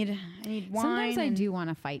 I need wine. Sometimes I and- do want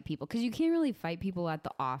to fight people because you can't really fight people at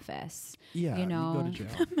the office. Yeah, you know, go to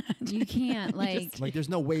jail. you can't like Like, there's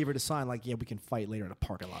no waiver to sign. Like, yeah, we can fight later in a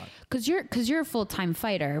parking lot. because you're a full-time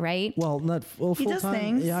fighter, right? Well, not full He does time.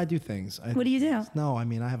 things. Yeah, I do things. What do you do? No, I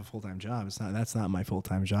mean, I have a full-time job. That's not my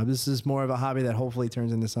full-time job. This is more of a hobby that hopefully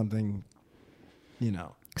turns into something, you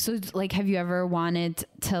know. So like, have you ever wanted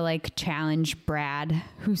to like challenge Brad,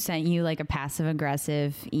 who sent you like a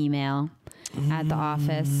passive-aggressive email at the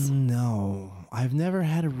office? No, I've never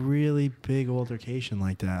had a really big altercation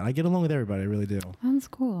like that. I get along with everybody. I really do. That's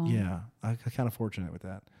cool. Yeah, I'm kind of fortunate with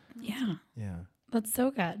that. Yeah. Yeah. That's so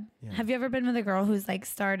good. Yeah. Have you ever been with a girl who's like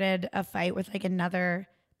started a fight with like another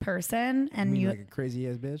person I and mean, you? like a crazy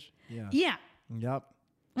ass bitch. Yeah. Yeah. Yep.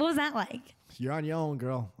 What was that like? You're on your own,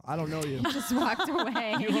 girl. I don't know you. Just walked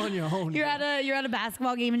away. You're on your own. You're girl. at a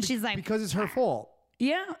basketball game and she's like, because it's her fault.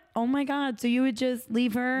 yeah. Oh my God. So you would just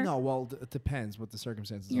leave her? No, well, it depends what the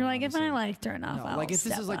circumstances You're are. like, if I obviously. liked her enough, No, I'll like if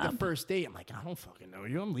this step is like up. the first date, I'm like, I don't fucking know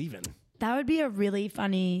you. I'm leaving. That would be a really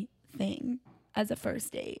funny thing as a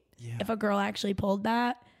first date. Yeah. If a girl actually pulled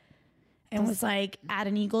that and was like at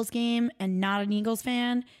an Eagles game and not an Eagles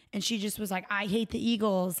fan, and she just was like, I hate the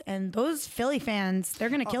Eagles, and those Philly fans, they're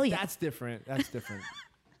gonna kill you. That's different. That's different.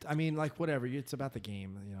 I mean, like whatever. It's about the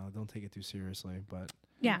game. You know, don't take it too seriously. But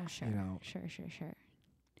Yeah. Oh, sure, You know. sure.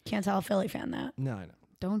 Can't tell a Philly fan that. no.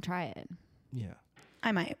 Don't try it. Yeah.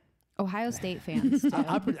 I might. Ohio State fans. Too.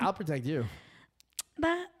 I'll protect you.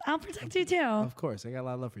 But I'll protect you too. Of course. I got a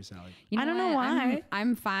lot of love for you, Sally. You I don't know what? why.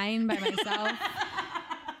 I'm fine by myself.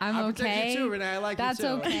 I'm I'll okay. protect you too, Renee. I like That's you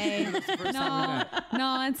too. okay. That's the first time we met.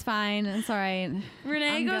 No, it's fine. It's all right. Renee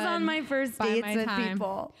I'm goes good. on my first By dates my with time.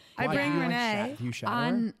 people. I Why, bring do you, like, Renee. do you shadow her?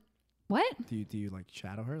 On what? Do you like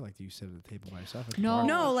shadow her? Like, do you sit at the table by yourself? at the No. bar?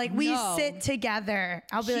 No, like we No. sit together.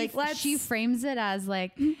 I'll be like, let's. She frames it as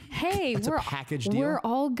like, hey, It's a we're package deal? We're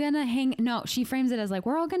all gonna hang. No, she frames it as like,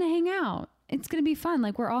 we're all gonna hang out. It's gonna be fun.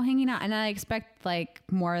 Like we're all hanging out, and I expect like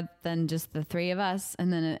more than just the three of us,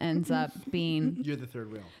 and then it ends up being You're the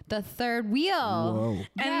third wheel. the third wheel. Whoa. and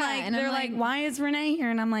Yeah, like and they're I'm like, why is Renee here?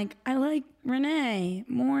 And I'm like, I like Renee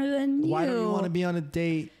more than you. Why don't you want to be on a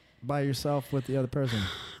date by yourself with the other person?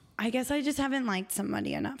 I guess I just haven't liked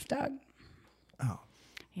somebody enough, Doug. Oh.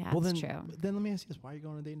 Yeah, Well, that's then, true. then let me ask you this. Why are you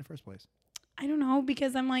going on a date in the first place? I don't know,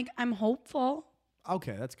 because I'm like, I'm hopeful.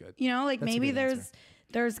 Okay, that's good. You know, like That's a maybe good answer.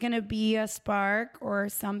 there's gonna be a spark or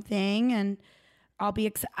something, and I'll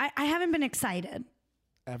be I haven't been excited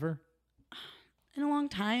Ever? in a long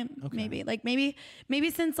time. Okay.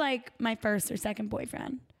 Maybe since like my first or second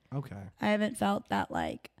boyfriend. Okay. I haven't felt that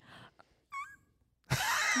like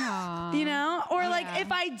Aw. You know? Or like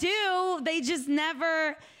if I do, they just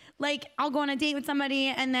never like I'll go on a date with somebody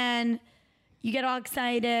and then you get all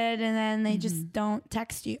excited and then they just don't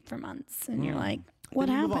text you for months and you're like, what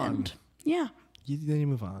Then you move happened? on. Yeah. Then you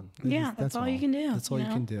move on. Yeah, that's all you can do, That's all you you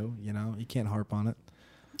know? can do. You know, you can't harp on it.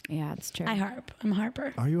 Yeah, it's true. I harp. I'm a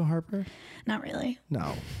harper. Are you a harper? Not really.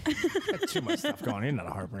 No. Got too much stuff going on. You're not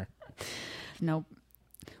a harper. Nope.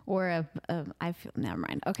 Or I feel, never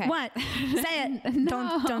mind. Okay. What? Say it.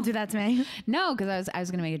 No. Don't do that to me. No, because I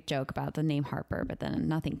was gonna make a joke about the name Harper, but then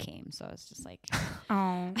nothing came, so it's just like,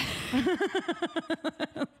 Oh.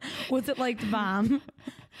 What's it like to bomb?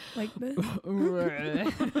 Like this?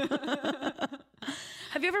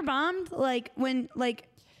 Have you ever bombed? Like when like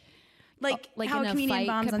how in a a comedian fight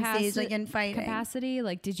bombs on stage, like in fighting. capacity.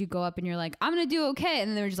 Like, did you go up and you're like, I'm gonna do okay, and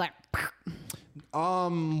then they were just like,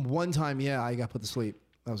 One time, yeah, I got put to sleep.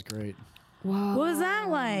 That was great. What was that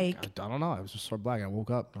like? I don't know. I was just so black. I woke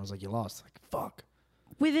up and I was like, you lost. Like, fuck.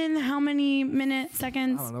 Within how many minutes, I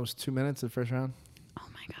seconds? don't know. It was 2 minutes the first round. Oh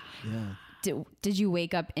my god. Yeah. did you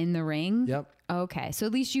wake up in the ring? Yep. Okay, so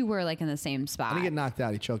at least you were like in the same I spot. didn't get knocked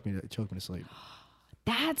out. He choked me to sleep.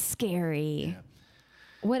 That's scary. Yeah.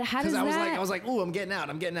 What? How does Because that? I was like, ooh, I'm getting out.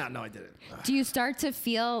 No, I didn't. do you start to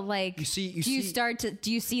feel like? You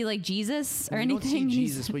Do you see like Jesus or You anything? don't see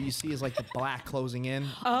Jesus. What you see is like the black closing in.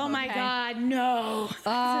 Oh my Okay. god, no. It's a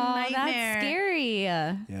That's nightmare. scary.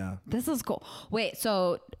 Yeah. This is cool. Wait,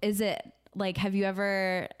 so is it like, has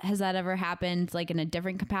that ever happened like in a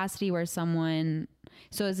different capacity where someone,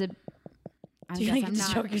 so is it, I Do you guess like I'm to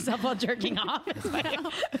not, choke yourself while jerking off?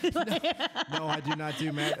 No, I do not do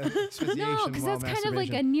asphyxiation. no, because while that's kind of like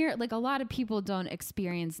masturbation. like a lot of people don't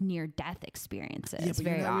experience near death experiences Yeah, but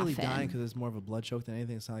very you're not really often. dying because it's more of a blood choke than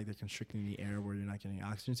anything. It's not like they're constricting the air where you're not getting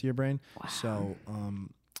oxygen to your brain. Wow. So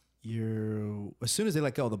as soon as they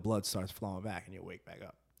let go, the blood starts flowing back and you wake back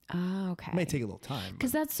up. Oh, okay. It may take a little time.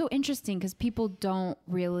 Because that's so interesting because people don't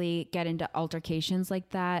really get into altercations like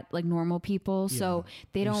that, like normal people. So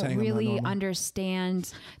they You're don't saying I'm not really normal?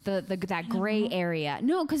 understand that gray area.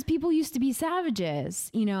 No, because people used to be savages,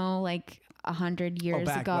 you know, like 100 years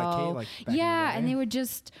back, ago. like back in the yeah, and day? they would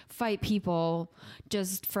just fight people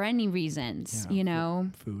just for any reasons, Yeah, you know.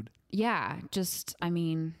 Food. Yeah, just I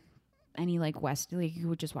mean, any like you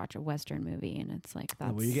would just watch a Western movie and it's like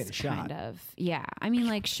that's well, you're getting kind shot. of I mean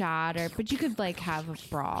like shot but you could like have a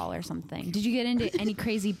brawl or something. Did you get into any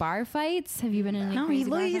crazy bar fights? Have you been in any No, crazy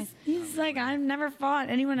bar fights? he's like, I've never fought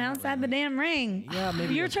anyone outside the damn ring. Yeah,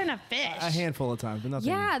 maybe You're trying to fish. a handful of times, but nothing.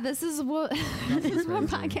 Yeah, this is what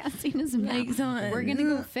podcasting is about. Like, so- We're gonna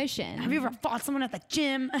go fishing. Have you ever fought someone at the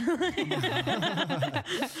gym?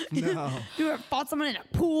 No, you ever fought someone in a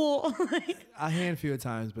pool? a handful of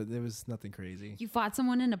times, but there was nothing crazy. You fought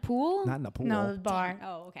someone in a pool? Not in a pool. No, the bar.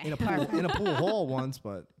 Oh, okay. in a pool, in a pool hall once,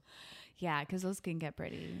 but Yeah, because those can get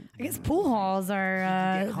pretty. I guess pool halls are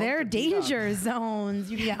humped they're and beat up. danger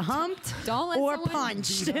zones. You can get humped Don't let or someone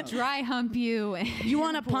punched. dry hump you. You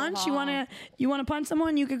want to punch? You want to punch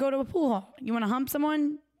someone? You could go to a pool hall. You want to hump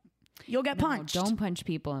someone? You'll get punched. Don't punch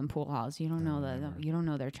people in pool halls. You don't know you don't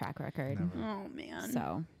know their track record. Oh man,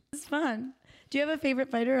 So it's fun. Do you have a favorite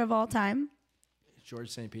fighter of all time? George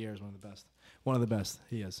St. Pierre is one of the best. One of the best.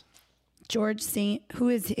 He is. George St. Who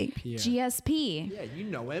is he? Pierre. GSP. Yeah, you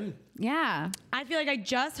know him. Yeah. I feel like I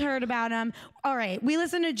just heard about him. All right, we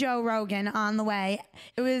listened to Joe Rogan on the way.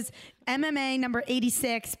 It was MMA number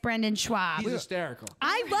 86, Brendan Schwab. He's hysterical.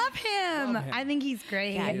 I love him. Love him. I think he's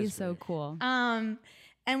great. Yeah, is he's so cool.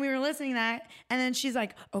 And we were listening to that, and then she's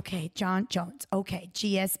like, "Okay, John Jones. Okay,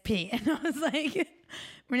 GSP." And I was like,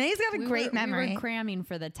 "Renee's got a great memory." We were cramming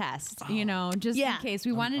for the test, you know, just Yeah. in case.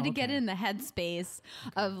 We wanted to get okay. in the headspace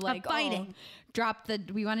of like fighting.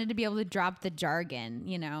 we wanted to be able to drop the jargon,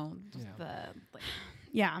 you know, just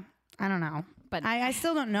Yeah, I don't know. But- I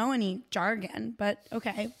still don't know any jargon, but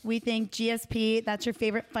okay. We think GSP, that's your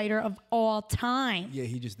favorite fighter of all time. Yeah,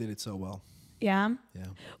 he just did it so well. Yeah? Yeah.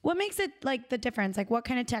 What makes it like the difference? Like what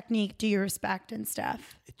kind of technique do you respect and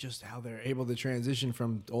stuff? It's just how they're able to transition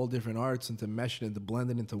from all different arts and to mesh it and to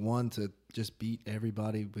blend it into one to just beat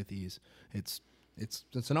everybody with ease. It's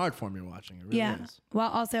an art form you're watching. It really Yeah. is.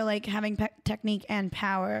 While also like having technique and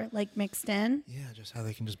power like mixed in. Yeah, just how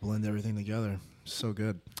they can just blend everything together. So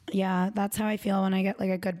good. Yeah, that's how I feel when I get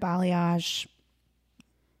like a good balayage.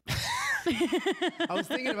 I was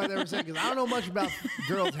thinking about that for a second because I don't know much about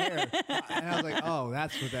girls' hair. And I was like, oh,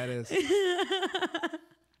 that's what that is.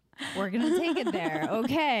 we're gonna take it there.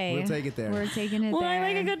 Okay. We'll take it there. We're taking it Well, there.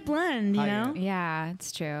 I like a good blend, you know? Yeah,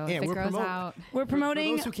 it's true. Yeah, if it we're grows promote- out. We're For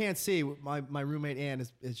promoting. those who can't see, my roommate Ann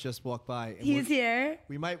is just walked by. And He's here.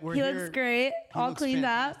 We're He here. looks great, He all looks cleaned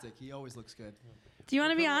fantastic. He always looks good. Do you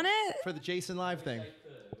want to be on it? For the Jason Live thing.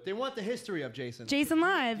 They want the history of Jason. Jason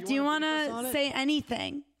Live, do you want wanna brief us on to it? say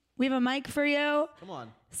anything? We have a mic for you. Come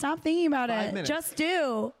on. Stop thinking about 5 it. minutes. Just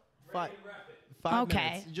do. 5 5 Okay.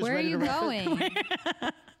 minutes. Just Where are ready you to wrap it?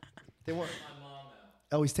 going? They want.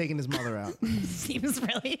 Oh, he's taking his mother out. Seems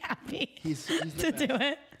really happy He's to the do best.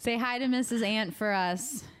 it. Say hi to Mrs. Ant for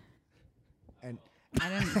us. And I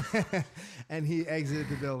didn't. and he exited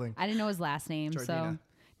the building. I didn't know his last name. So Georgina.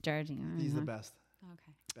 Georgina. He's the best. Okay.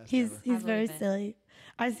 Best He's ever. he's very believe it. silly.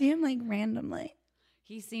 I see him like randomly.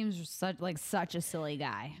 He seems such a silly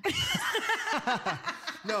guy.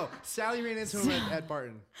 No, Sally ran into him at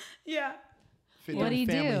Barton. Yeah. What'd Doing he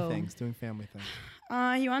family do? things, doing family things.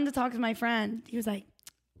 He wanted to talk to my friend. He was like,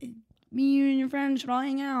 me, you, and your friend should all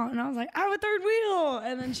hang out. And I was like, I have a third wheel.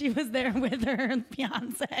 And then she was there with her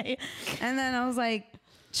fiance. And then I was like,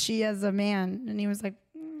 she has a man. And he was like,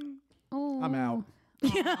 Oh, I'm out.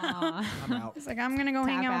 Aw. I'm out. he's like, I'm going to go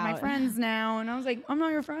hang Tap out with my out. friends now. And I was like, I'm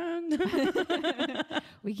not your friend.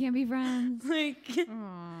 We can't be friends. like,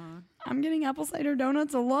 Aw. I'm getting apple cider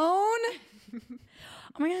donuts alone.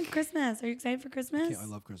 Oh my God, Christmas. Are you excited for Christmas? Yeah, I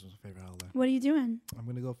love Christmas. My favorite holiday. What are you doing? I'm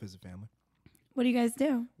gonna go visit family. What do you guys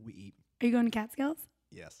do? We eat. Are you going to Catskills?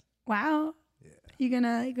 Yes. Wow. Yeah. You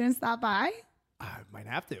gonna stop by? I might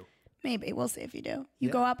have to. Maybe. We'll see if you do. You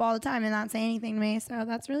Yeah. go up all the time and not say anything to me, so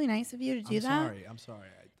that's really nice of you to do I'm that. sorry. I'm sorry.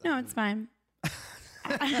 No, it's fine.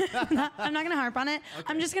 I'm not going to harp on it.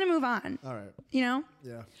 I'm just going to move on. All right. You know?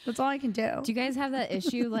 Yeah. That's all I can do. Do you guys have that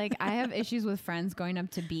issue? Like, I have issues with friends going up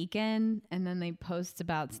to Beacon and then they post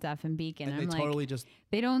about stuff in Beacon. And I'm they like, totally just.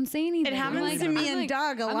 they don't say anything. It I'm happens like- to me I'm and like-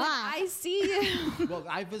 Doug a I'm like, lot. I see you. Well,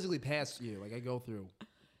 I physically pass you. Like I go through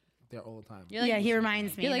there all the time. You're like, yeah, he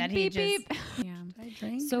reminds me you're like that he beep just... beep. Yeah. I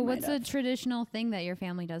drink. So I what's might a have. traditional thing that your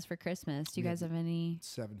family does for Christmas? Do you guys have any?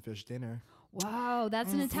 7 fish dinner. Wow,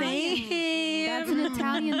 that's an Italian. Same. That's an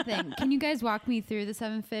Italian thing. Can you guys walk me through the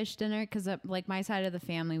 7 fish dinner? Because like my side of the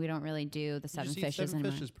family, we don't really do the You 7 just eat fishes 7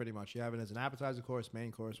 anymore. fishes pretty much. You have it as an appetizer course,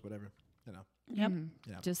 main course, whatever. You know. Yep.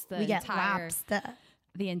 Yeah. Just the We get entire lobster.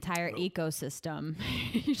 the entire ecosystem.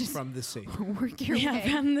 You just From the sea. work your Yeah,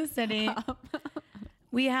 way. from the city.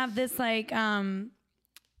 We have this like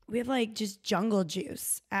we have like just jungle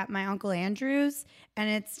juice at my Uncle Andrew's, and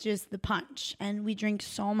it's just the punch, and we drink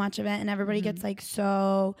so much of it, and everybody gets like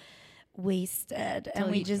so wasted,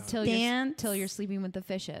 and we just dance till you're sleeping with the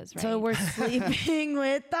fishes, right? So we're sleeping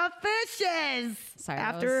with the fishes. Sorry,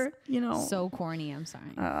 that after was so corny. I'm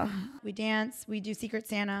sorry. we dance, we do Secret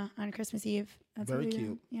Santa on Christmas Eve. That's Very what we do.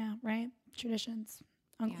 cute. Yeah, right. Traditions.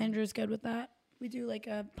 Uncle Yeah. Andrew's good with that. We do like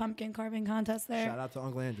a pumpkin carving contest there. Shout out to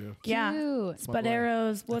Uncle Andrew. Yeah. Cute. my boy.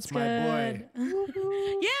 Spaderos, what's That's my good?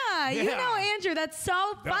 yeah, you Yeah. know Andrew. That's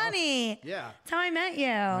so funny. Yeah. That's how I met you.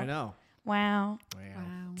 I know. Wow. Wow.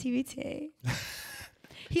 Wow. TBT.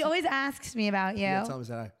 He always asks me about you. Yeah, tell him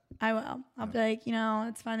that I will. I'll be like, you know,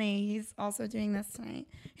 it's funny. He's also doing this tonight.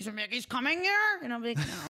 He's like, he's coming here? And I'll be like,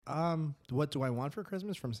 no. What do I want for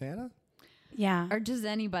Christmas from Santa? Yeah. Or just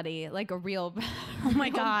anybody, like a real. Oh my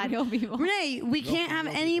God. real people. Renee, we can't have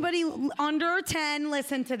anybody under 10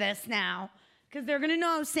 listen to this now because they're going to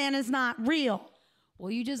know Santa's not real.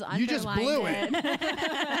 Well, you just You just blew underlined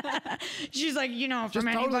it. She's like, you know, Just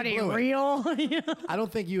from totally anybody blew it. real. I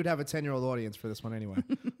don't think you would have a 10-year-old audience for this one anyway.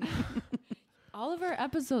 All of our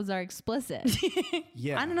episodes are explicit.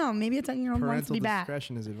 Yeah. I don't know. Maybe a 10-year-old wants to Parental be back.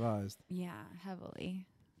 discretion is advised. Yeah, heavily.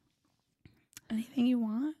 Anything you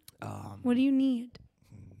want? I What do you need?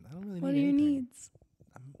 don't really What need are your anything. needs?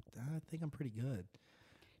 I think I'm pretty good.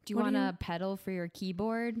 Do you What do want a pedal for your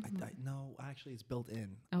keyboard? No, actually, it's built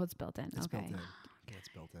in. Oh, it's built in. It's okay. built in. Yeah, it's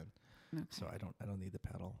built in. Okay. So I don't need the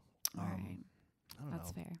pedal. All right. I don't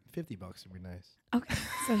That's know. fair. $50 would be nice. Okay,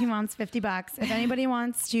 so he wants $50. If anybody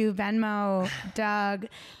wants to Venmo Doug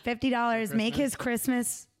 $50, make his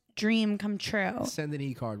Christmas dream come true. Send an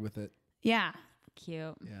e-card with it. Yeah,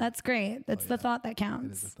 Cute. Yeah, that's great. That's the yeah. thought that it is a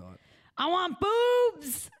counts. thought. I want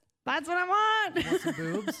boobs. That's what I want. Want some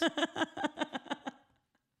boobs?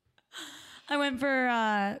 I went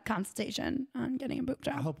for consultation on getting a boob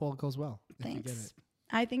I job. hope all goes well. if you get Thanks. it.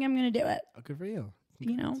 I think I'm gonna do it. Oh, good for you.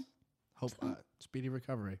 You know, Hope speedy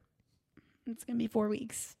recovery. it's gonna be 4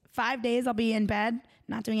 weeks. 5 days I'll be in bed,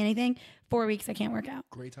 not doing anything. 4 weeks I can't work out.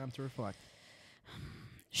 Great time to reflect.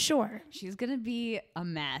 Sure. She's gonna be a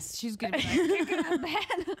mess. She's gonna be like, "Can't get out of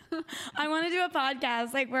bed." I want to do a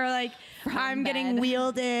podcast like where like I'm getting bed.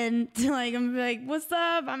 wheeled in to like I'm like, what's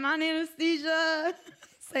up? I'm on anesthesia,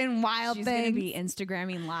 saying wild She's things. gonna be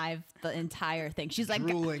Instagramming live the entire thing. She's like,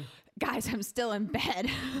 Drooling. guys, I'm still in bed.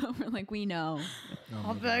 We're like, we know.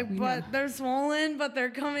 I'll be like, but they're swollen, but they're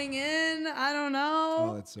coming in. I don't Oh,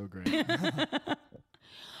 know. that's so great.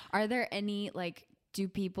 Are there any like? Do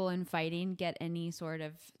people in fighting get any sort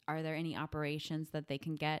of? Are there any operations that they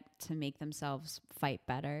can get to make themselves fight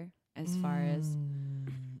better? As far as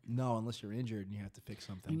no, unless you're injured and you have to fix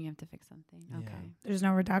something. and you have to fix something. Yeah. Okay. There's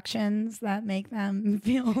no reductions that make them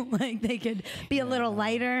feel like they could be a little no.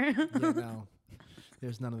 lighter. Yeah, no,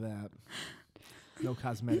 there's none of that. No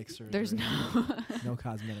cosmetic surgery. There's no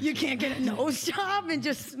cosmetic. You can't get a nose job and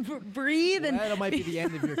just breathe. And Well, that might be the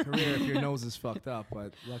end of your career if your nose is fucked up,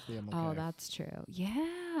 but luckily I'm okay. Oh, that's true.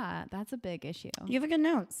 Yeah, that's a big issue. you have a good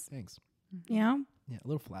nose. Thanks. You know? Yeah, a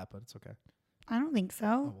little flat, but it's okay. I don't think Oh,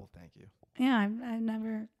 so. well, thank you. Yeah, I've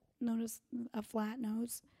never noticed a flat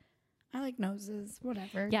nose. I like noses,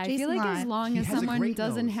 whatever. Yeah, I Jason feel like as Live. long He as has a someone great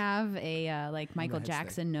doesn't nose. have a like Michael head steak.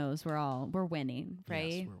 Jackson nose, we're winning,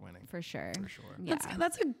 right? Yes, we're winning. For sure. For sure. Yeah.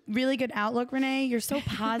 That's a really good outlook, Renee. You're so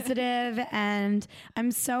positive, and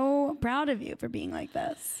I'm so proud of you for being like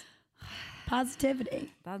this.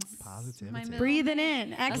 Positivity. That's Positivity. my middle Breathe it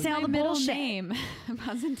name. in. That's Exhale my the middle bullshit. name.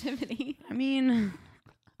 Positivity. I mean,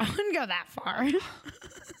 I wouldn't go that far.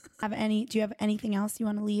 Do you have anything else you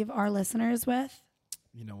want to leave our listeners with?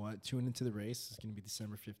 You know what? Tune into the race. It's going to be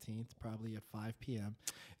December 15th, probably at 5 p.m.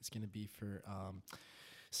 It's going to be for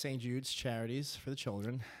St. Jude's Charities for the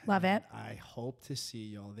Children. Love it. I hope to see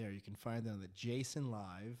y'all there. You can find them at Jason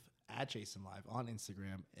Live, at Jason Live on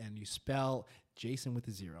Instagram, and you spell Jason with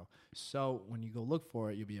a 0. So when you go look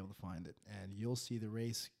for it, you'll be able to find it, and you'll see the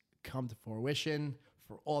race come to fruition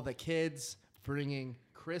for all the kids, bringing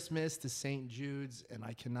Christmas to St. Jude's, and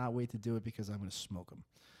I cannot wait to do it because I'm going to smoke them.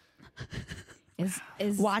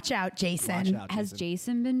 Is Watch out, Jason. Watch out, has Jason.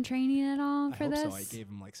 Jason been training at all I for hope this? so. I gave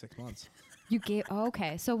him like 6 months. You gave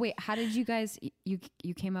okay. So wait, how did you guys you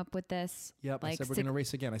came up with this? Yep. I Like said we're six- gonna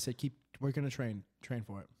race again. I said we're gonna train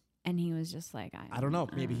for it. And he was just like, I don't know.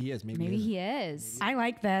 Maybe he is. Maybe Maybe he he is. I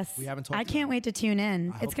like this. We haven't talked I about can't it. wait to tune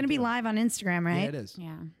in. I It's hope going to you be do. live on Instagram, right? Yeah, it is.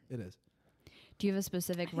 Yeah. It is. Do you have a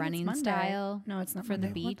specific I think it's running Monday. style? No, it's not for the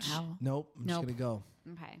Monday. What beach. hell? Nope. I'm Nope. just gonna go.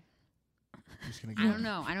 Okay. I'm just gonna I go. don't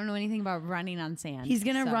know. I don't know anything about running on sand. He's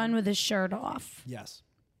going to so- run with his shirt off. Yes.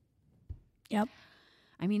 Yep.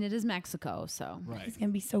 I mean, it is Mexico, so Right. He's going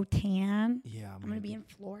to be so tan. Yeah. I'm going to be in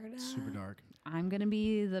Florida. super dark. I'm gonna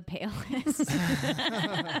be the palest.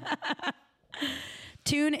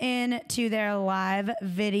 Tune in to their live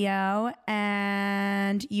video,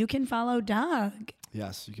 and you can follow Doug.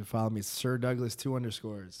 Yes. You can follow me, Sir Douglas 2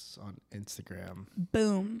 underscores on Instagram.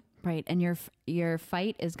 Boom. Right, and your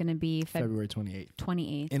fight is gonna be February 28th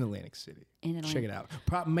 28th in Atlantic City. in Atlanta. Check it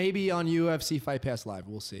out. Maybe on UFC Fight Pass Live.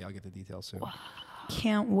 We'll see. I'll get the details soon.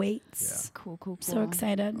 Can't wait. Yeah. Cool. So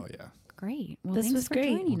excited. Oh yeah. Great. Well, This thanks was for great.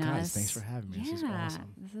 joining Well, guys, us. thanks for having me. Yeah, This is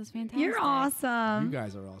awesome. This is fantastic. You're You awesome.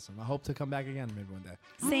 guys are awesome. I hope to come back again maybe one day.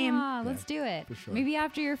 Same. Ah, let's do it. for sure. Maybe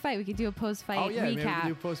after your fight, we could do a post-fight Oh, yeah, recap. maybe we could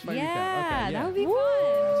do a post-fight recap. yeah, Okay, yeah. that would be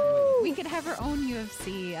fun. We could have our own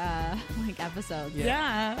UFC like episodes.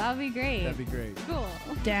 Yeah. That would be great. That'd be great. cool.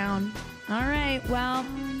 Down. All right. Well,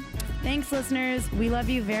 thanks, listeners. We love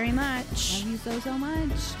you very much. Love you so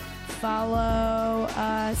much. Follow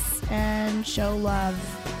us and show love.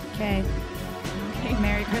 Okay.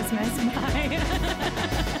 Merry Christmas.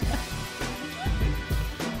 Bye.